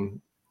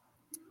 and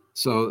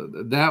so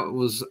that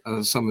was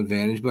some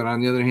advantage. But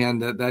on the other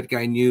hand, that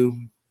guy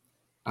knew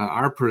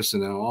our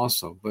personnel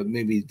also, but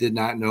maybe did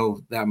not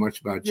know that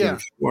much about Jim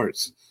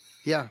Schwartz.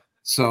 Yeah.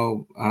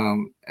 So,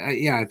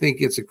 I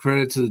think it's a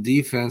credit to the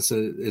defense.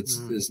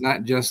 It's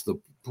not just the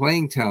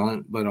playing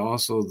talent, but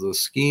also the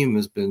scheme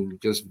has been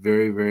just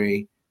very,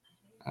 very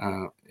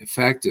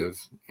effective.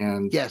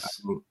 And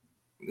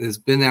it's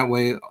been that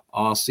way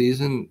all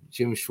season.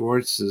 Jim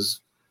Schwartz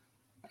is.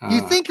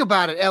 You think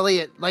about it,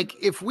 Elliot. Like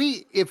if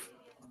we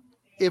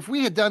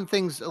had done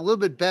things a little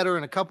bit better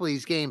in a couple of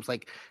these games,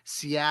 like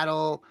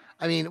Seattle.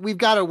 I mean, we've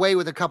got away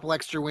with a couple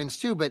extra wins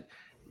too, but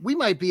we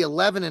might be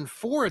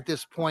 11-4 at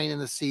this point in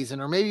the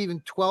season, or maybe even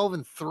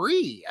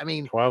 12-3. I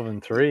mean,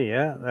 12-3.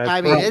 Yeah.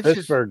 That's it's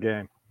Pittsburgh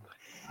game.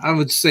 I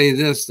would say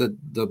this, that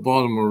the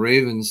Baltimore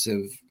Ravens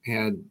have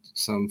had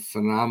some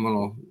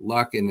phenomenal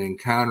luck in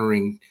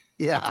encountering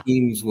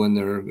teams when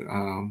their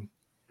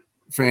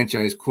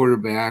franchise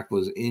quarterback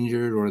was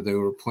injured, or they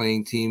were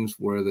playing teams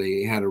where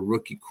they had a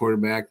rookie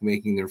quarterback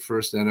making their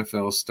first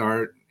NFL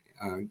start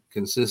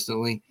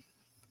consistently.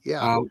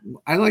 Yeah,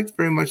 I like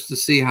very much to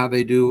see how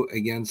they do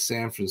against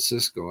San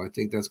Francisco. I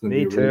think that's going to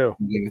be a really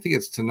good game. I think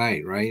it's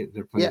tonight, right?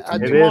 They're playing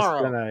tomorrow. It is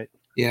tonight.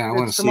 Yeah, I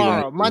want to see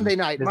that. Monday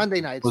night. Monday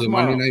night.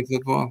 Monday Night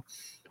Football.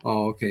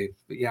 Oh, okay.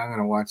 But yeah, I'm going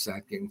to watch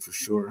that game for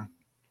sure.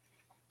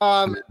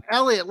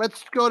 Elliot,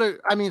 let's go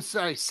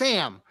to.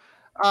 Sam.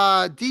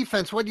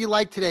 Defense. What do you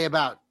like today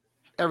about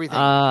everything?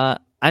 I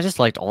just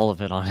liked all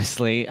of it,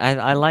 honestly.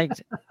 I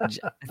liked. I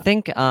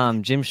think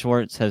Jim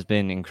Schwartz has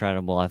been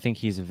incredible. I think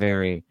he's a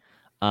very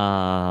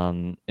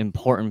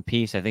important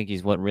piece. I think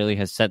he's what really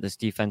has set this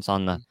defense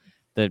on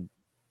the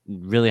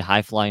really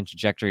high flying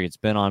trajectory it's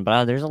been on.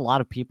 But there's a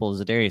lot of people.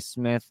 Zadarius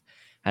Smith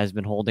has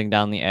been holding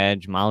down the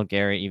edge. Myles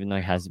Garrett, even though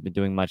he hasn't been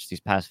doing much these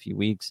past few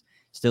weeks,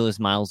 still is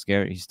Myles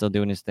Garrett. He's still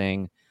doing his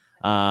thing.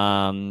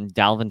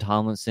 Dalvin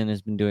Tomlinson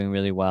has been doing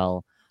really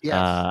well. Yes.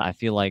 I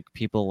feel like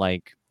people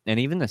like, and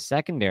even the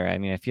secondary. I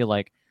mean, I feel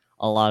like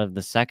a lot of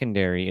the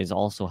secondary is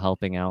also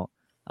helping out,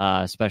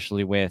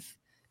 especially with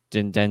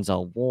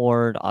Denzel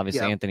Ward.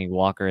 Obviously, Anthony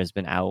Walker has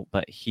been out,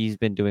 but he's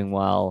been doing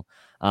well.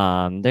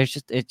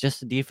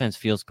 The defense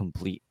feels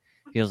complete.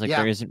 Feels like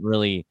there isn't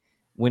really,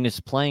 when it's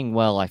playing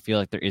well, I feel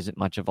like there isn't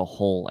much of a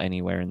hole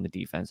anywhere in the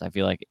defense. I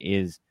feel like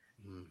it's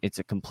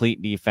a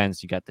complete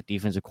defense. You got the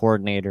defensive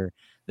coordinator,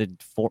 the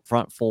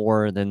front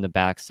four, then the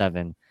back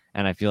seven,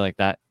 and I feel like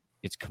that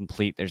it's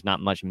complete. There's not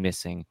much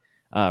missing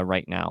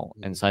right now,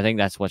 and so I think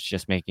that's what's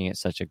just making it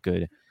such a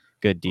good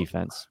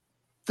defense.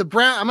 I'm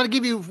going to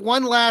give you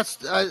one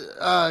last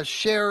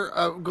share.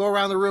 Go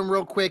around the room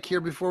real quick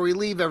here before we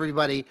leave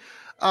everybody.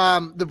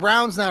 The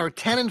Browns now are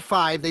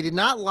 10-5. They did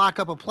not lock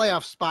up a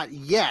playoff spot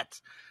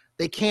yet.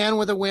 They can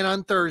with a win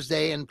on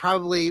Thursday, and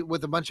probably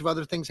with a bunch of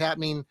other things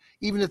happening,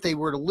 even if they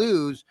were to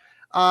lose.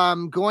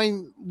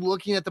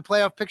 Looking at the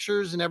playoff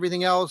pictures and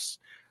everything else,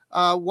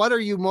 what are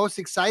you most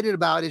excited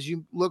about as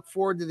you look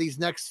forward to this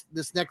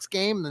next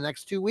game, the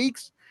next 2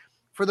 weeks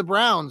for the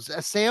Browns?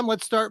 Sam,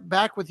 let's start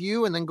back with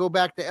you and then go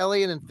back to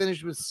Elliot and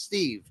finish with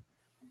Steve.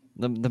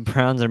 The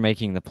Browns are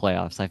making the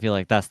playoffs. I feel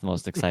like that's the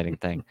most exciting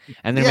thing.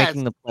 And they're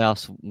making the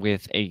playoffs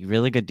with a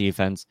really good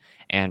defense.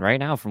 And right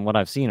now, from what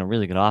I've seen, a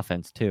really good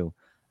offense too.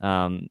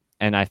 And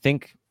I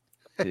think,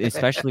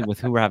 especially with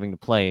who we're having to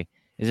play,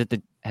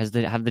 have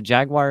the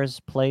Jaguars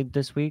played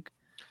this week?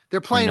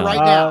 They're playing right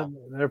now.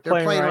 They're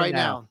playing right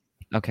now.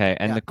 Okay,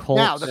 and the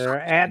Colts. They're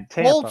at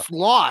Tampa. Colts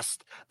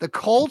lost. The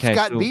Colts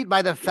got beat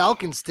by the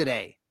Falcons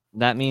today.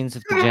 That means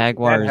if the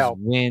Jaguars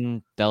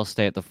win, they'll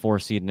stay at the 4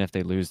 seed, and if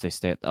they lose, they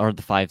stay at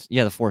the 5.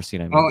 Yeah, the 4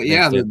 seed.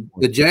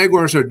 The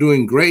Jaguars are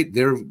doing great.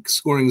 They're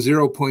scoring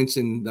 0 points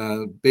in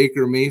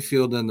Baker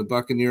Mayfield, and the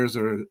Buccaneers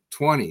are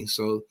 20.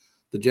 So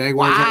the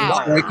Jaguars are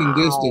in striking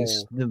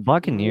distance. The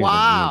Buccaneers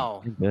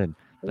are really good.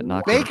 But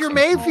not Baker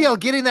Mayfield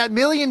getting that $1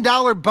 million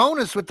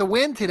bonus with the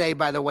win today,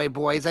 by the way,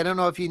 boys. I don't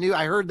know if you knew.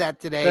 I heard that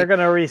today. They're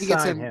going to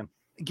re-sign him.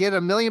 Get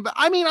 $1 million.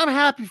 I mean, I'm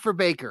happy for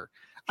Baker.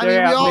 They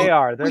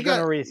are. They're going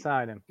to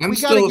re-sign him. I'm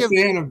still a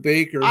fan of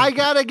Baker. I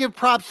got to give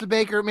props to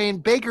Baker. I mean,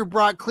 Baker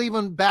brought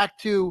Cleveland back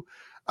to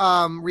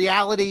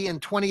reality in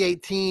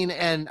 2018,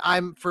 and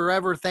I'm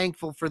forever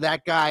thankful for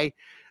that guy.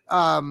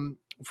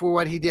 for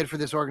what he did for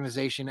this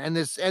organization and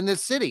this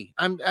city.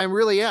 I'm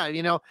really,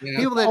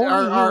 people that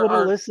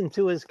are listen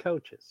to his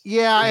coaches.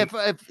 Yeah.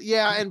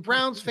 And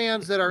Browns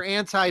fans that are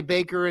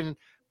anti-Baker and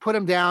put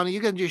him down,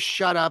 you can just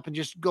shut up and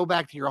just go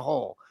back to your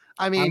hole.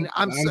 I mean,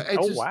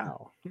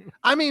 wow.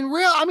 I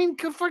mean,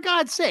 for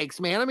God's sakes,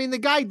 man. I mean, the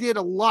guy did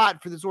a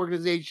lot for this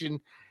organization.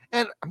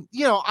 And,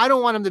 I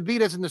don't want him to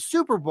beat us in the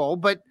Super Bowl,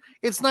 but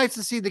it's nice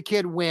to see the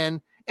kid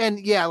win. And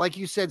yeah, like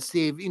you said,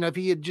 Steve, if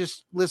he had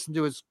just listened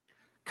to his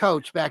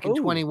coach back in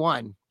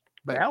 21.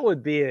 But that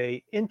would be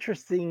a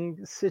interesting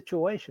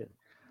situation.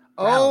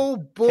 Oh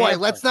boy,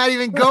 let's not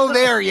even go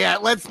there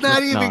yet. Let's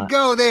not even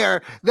go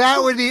there.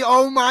 That would be,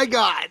 oh my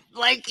God.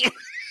 Like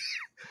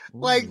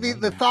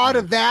the thought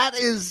of that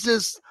is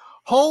just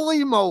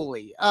holy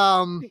moly.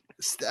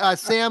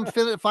 Sam,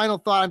 final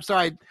thought. I'm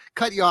sorry, I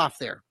cut you off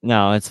there.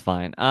 No, it's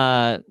fine.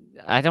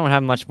 I don't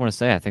have much more to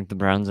say. I think the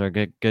Browns are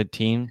a good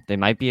team. They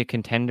might be a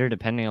contender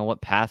depending on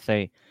what path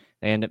they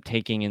end up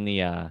taking in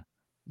the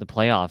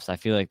playoffs. I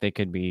feel like they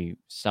could be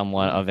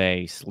somewhat of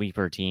a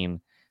sleeper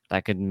team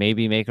that could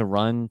maybe make a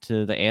run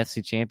to the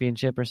AFC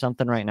Championship or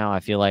something. Right now, I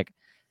feel like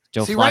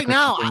Joe. See, right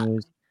now,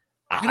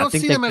 I don't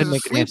see them as a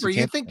sleeper.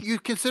 You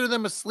consider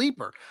them a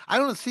sleeper? I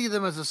don't see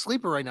them as a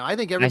sleeper right now. I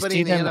think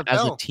everybody in the NFL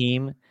as a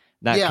team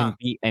that can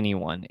beat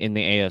anyone in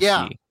the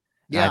AFC.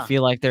 Yeah. I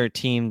feel like they're a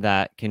team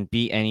that can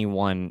beat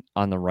anyone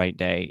on the right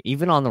day,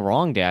 even on the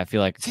wrong day. I feel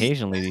like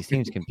occasionally these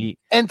teams can beat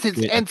a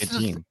good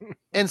team.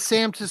 And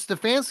Sam, to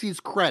Stefanski's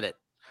credit,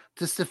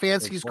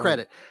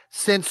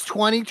 since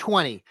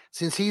 2020,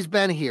 since he's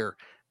been here,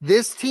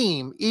 this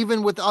team,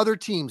 even with other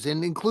teams,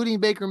 and including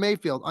Baker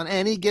Mayfield, on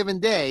any given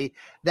day,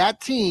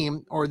 that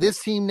team or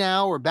this team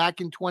now or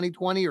back in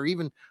 2020 or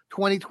even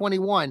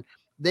 2021,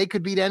 they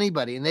could beat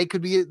anybody, and they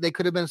could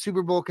have been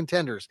Super Bowl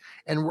contenders.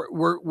 And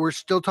we're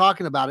still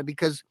talking about it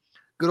because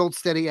good old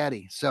steady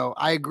Eddie. So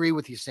I agree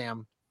with you,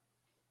 Sam.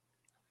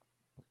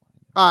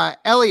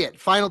 Elliot,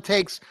 final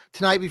takes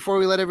tonight before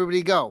we let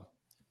everybody go.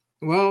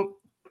 Well,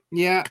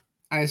 yeah,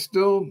 I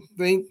still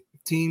think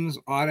teams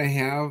ought to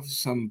have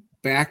some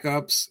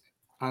backups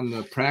on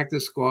the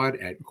practice squad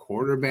at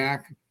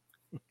quarterback,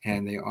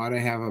 and they ought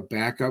to have a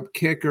backup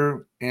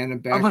kicker and a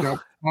backup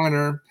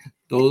punter.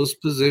 Those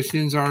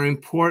positions are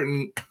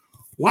important.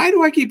 Why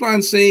do I keep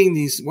on saying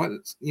these?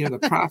 The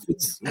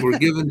prophets were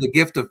given the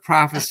gift of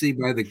prophecy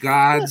by the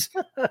gods,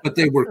 but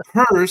they were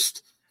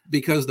cursed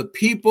because the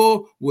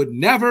people would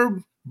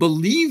never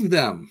believe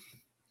them.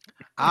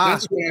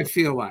 That's what I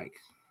feel like.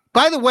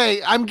 By the way,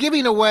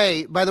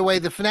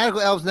 the Fanatical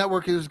Elves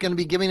Network is going to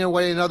be giving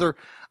away another.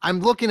 I'm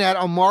looking at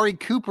Amari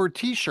Cooper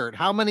T-shirt.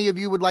 How many of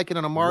you would like an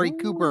Amari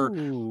Cooper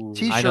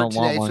T-shirt I don't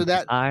today? Want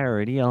one. I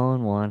already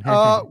own one.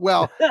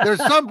 Well, there's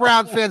some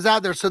Browns fans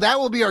out there, so that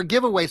will be our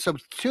giveaway. So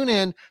tune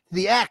in to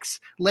the X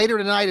later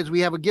tonight as we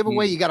have a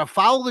giveaway. You got to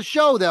follow the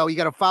show, though. You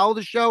got to follow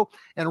the show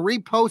and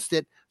repost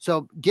it.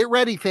 So get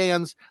ready,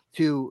 fans,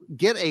 to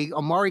get a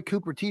Amari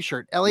Cooper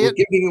T-shirt. Elliot,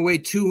 we're giving away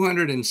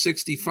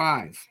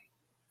 265.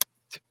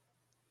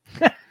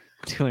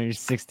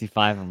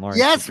 265 Amari.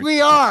 Yes,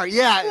 we are.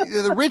 Yeah,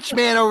 the rich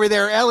man over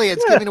there,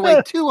 Elliot's giving away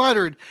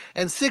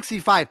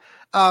 265.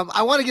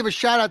 I want to give a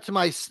shout out to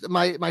my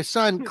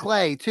son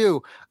Clay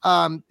too.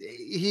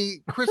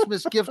 He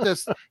Christmas gift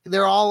us.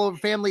 They're all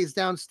families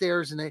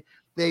downstairs, and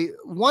they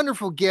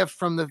wonderful gift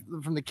from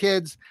the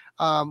kids.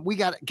 We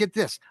got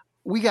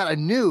a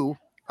new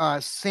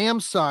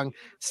Samsung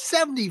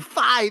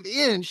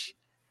 75-inch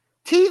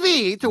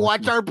TV to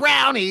watch our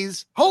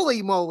Brownies.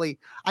 Holy moly.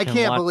 I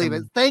can't believe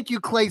it. Thank you,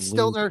 Clay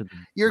Stiltner.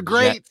 You're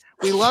great. Jets.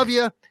 We love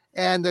you.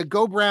 And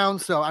go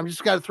Browns. So I'm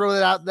just got to throw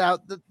that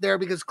out there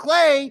because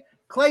Clay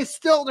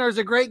Stiltner is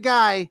a great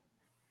guy.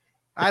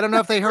 I don't know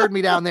if they heard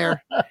me down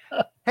there.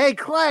 Hey,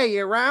 Clay,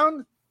 you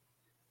around?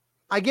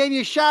 I gave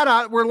you a shout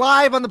out. We're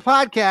live on the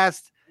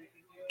podcast.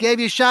 Gave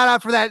you a shout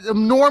out for that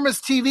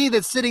enormous TV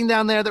that's sitting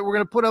down there that we're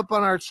going to put up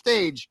on our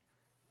stage.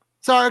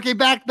 Sorry. Okay.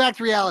 Back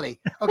to reality.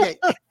 Okay.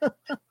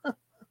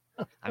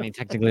 I mean,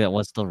 technically that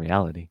was still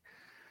reality.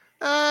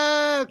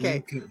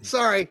 Okay.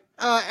 Sorry.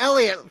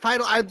 Elliot,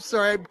 I'm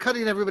sorry. I'm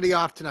cutting everybody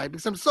off tonight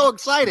because I'm so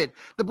excited.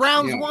 The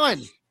Browns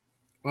won.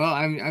 Well,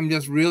 I'm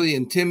just really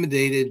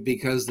intimidated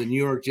because the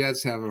New York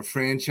Jets have a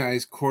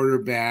franchise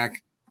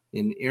quarterback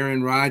in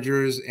Aaron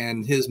Rodgers,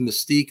 and his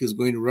mystique is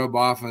going to rub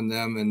off on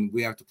them, and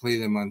we have to play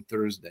them on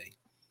Thursday.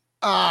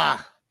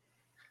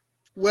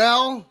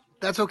 Well,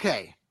 that's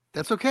okay.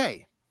 That's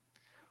okay.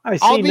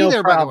 I'll be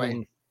there, by the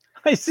way.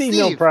 I see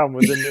no problem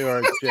with the New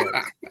York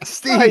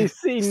Jets. I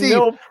see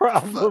no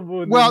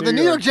problem with the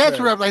New York Jets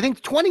were up, I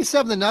think,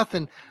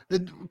 27-0.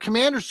 The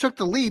Commanders took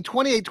the lead,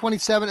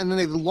 28-27, and then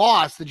they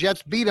lost. The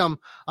Jets beat them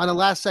on a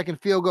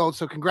last-second field goal.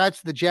 So congrats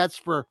to the Jets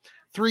for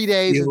 3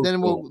 days, and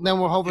then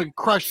we'll hopefully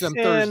crush them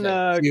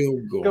Thursday.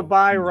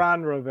 Goodbye,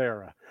 Ron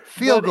Rivera.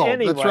 Field goal.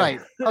 Anyway. That's right.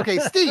 Okay,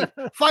 Steve,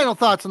 final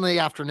thoughts on the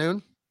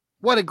afternoon.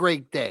 What a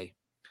great day.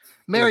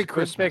 Merry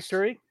Christmas.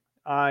 Victory.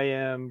 I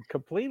am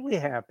completely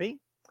happy.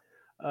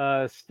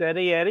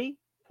 Steady Eddie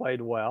played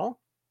well.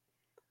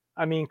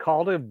 I mean,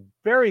 called a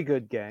very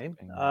good game.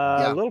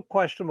 A little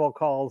questionable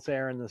calls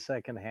there in the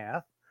second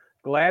half.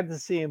 Glad to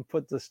see him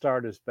put the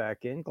starters back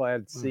in.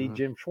 Glad to see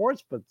Jim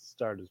Schwartz put the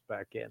starters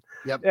back in.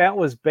 Yep. That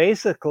was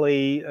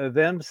basically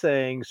them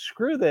saying,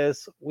 screw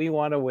this, we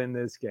want to win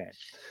this game.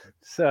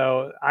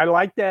 So I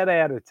like that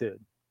attitude.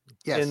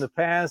 Yes. In the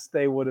past,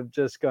 they would have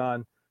just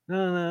gone,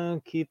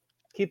 no, keep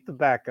the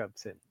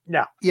backups in.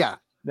 No. Yeah.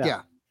 No.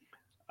 Yeah.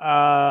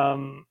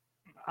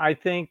 I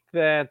think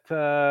that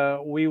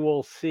we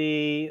will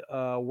see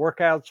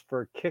workouts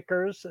for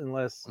kickers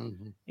unless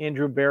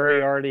Andrew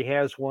Berry already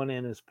has one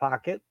in his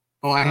pocket.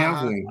 Oh, I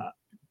have one.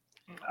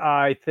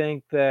 I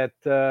think that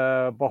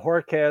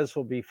Bajorquez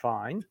will be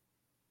fine.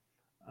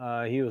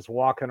 He was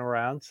walking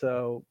around,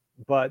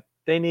 but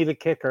they need a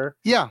kicker.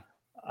 Yeah.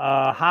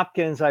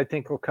 Hopkins, I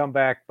think, will come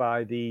back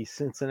by the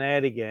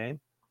Cincinnati game.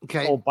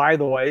 Okay. Oh, by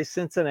the way,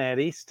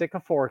 Cincinnati, stick a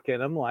fork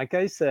in them. Like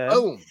I said,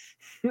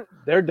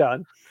 they're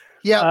done.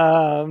 Yeah.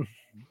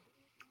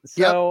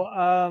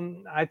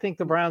 I think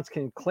the Browns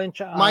can clinch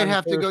on Might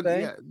have Thursday. to go.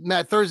 Yeah,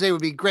 Matt, Thursday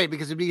would be great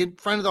because it'd be in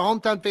front of the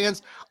hometown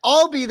fans.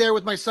 I'll be there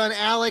with my son,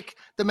 Alec,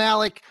 the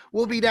Malik.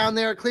 We'll be down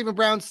there at Cleveland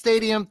Browns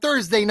Stadium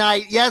Thursday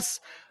night. Yes.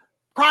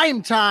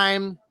 Prime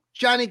time.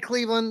 Johnny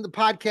Cleveland, the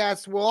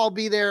podcast. We'll all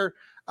be there.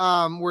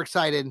 We're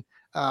excited.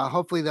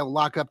 Hopefully they'll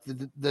lock up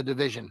the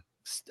division.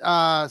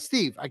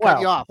 Steve, I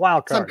cut you off.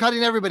 Wild card. So I'm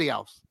cutting everybody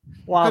else.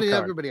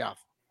 Everybody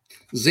off.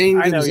 Zane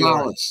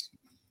Gonzalez.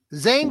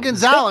 Zane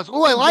Gonzalez.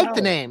 Oh, I like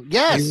the name.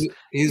 Yes,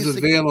 he's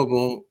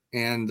available,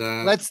 and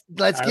let's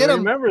get him.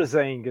 Remember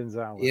Zane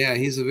Gonzalez? Yeah,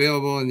 he's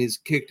available, and he's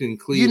kicked in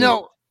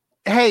Cleveland.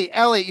 Hey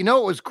Elliot, you know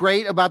what was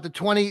great about the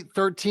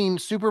 2013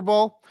 Super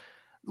Bowl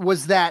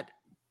was that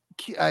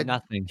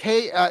nothing.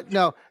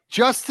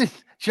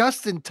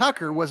 Justin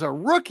Tucker was a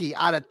rookie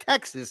out of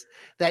Texas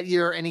that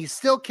year, and he's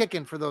still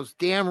kicking for those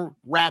damn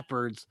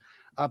Ratbirds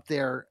up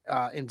there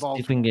in Baltimore.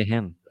 You can get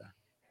him.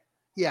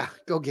 Yeah,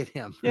 go get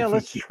him. Yeah,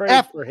 let's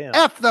trade for him.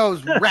 F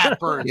those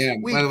Ratbirds. Yeah,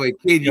 by the way,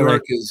 Cade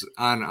York is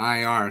on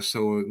IR,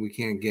 so we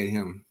can't get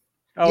him.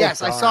 Oh, yes,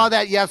 darn. I saw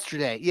that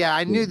yesterday. Yeah,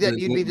 I knew that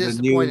you'd be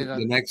disappointed.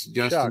 The next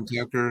Justin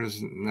Tucker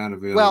is not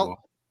available.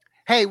 Well,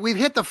 hey, we've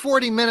hit the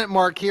 40-minute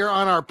mark here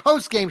on our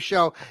post-game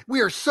show.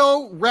 We are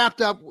so wrapped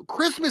up.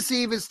 Christmas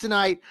Eve is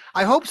tonight.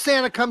 I hope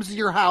Santa comes to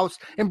your house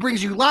and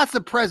brings you lots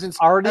of presents.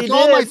 That's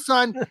all my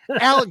son,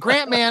 Alec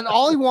Grantman,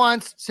 all he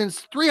wants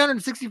since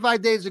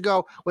 365 days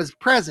ago was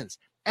presents.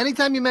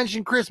 Anytime you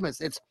mention Christmas,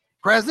 it's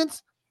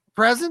presents.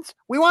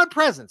 We want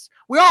presents.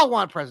 We all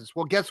want presents.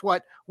 Well, guess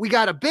what? We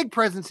got a big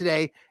present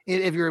today.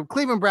 If you're a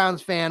Cleveland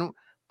Browns fan,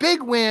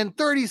 big win,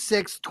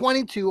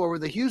 36-22 over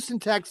the Houston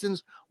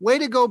Texans. Way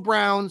to go,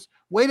 Browns.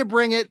 Way to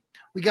bring it.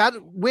 We got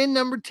win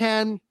number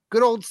 10.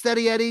 Good old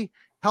Steady Eddie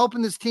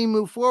helping this team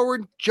move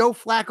forward. Joe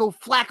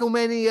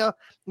Flacco-mania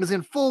is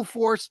in full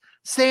force.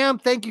 Sam,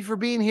 thank you for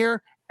being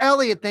here.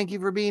 Elliot, thank you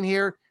for being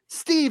here.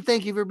 Steve,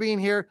 thank you for being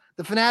here.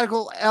 The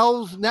Fanatical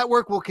Elves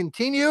Network will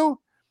continue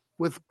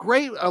with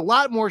a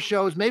lot more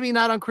shows, maybe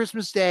not on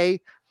Christmas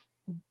Day,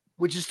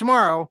 which is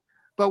tomorrow,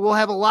 but we'll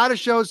have a lot of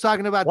shows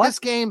talking about this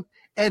game.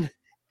 And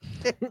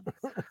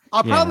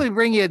I'll probably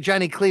bring you a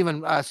Johnny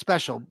Cleveland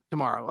special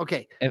tomorrow.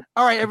 Okay.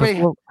 All right, everybody.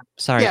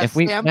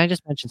 Can I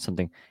just mention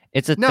something?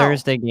 It's a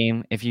Thursday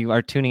game. If you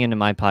are tuning into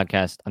my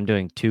podcast, I'm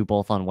doing two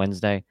both on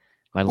Wednesday.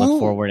 My look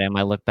forward and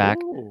my look back,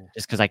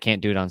 just because I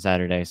can't do it on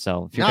Saturday.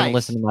 So if you're going to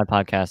listen to my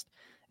podcast,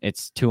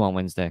 it's 2 on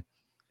Wednesday.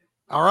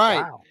 All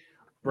right. Wow.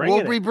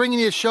 We'll be bringing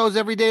you shows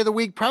every day of the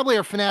week. Probably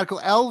our Fanatical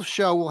Elves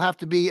show will have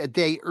to be a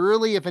day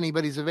early if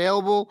anybody's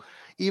available.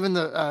 Even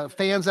the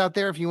fans out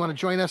there, if you want to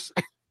join us.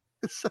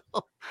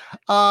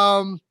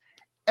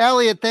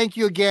 Elliot, thank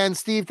you again.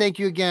 Steve, thank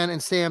you again.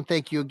 And Sam,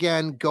 thank you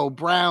again. Go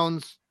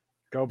Browns.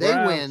 Go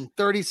Browns. They win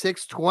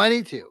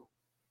 36-22.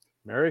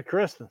 Merry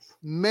Christmas.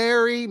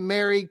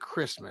 Merry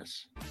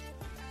Christmas.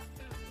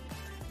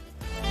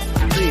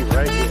 See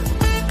right here.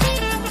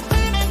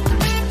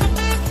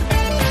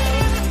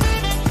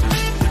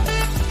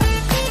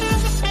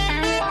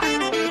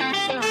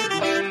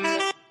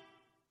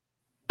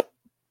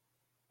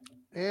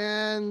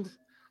 And,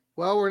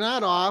 well, we're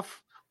not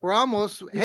off. We're almost.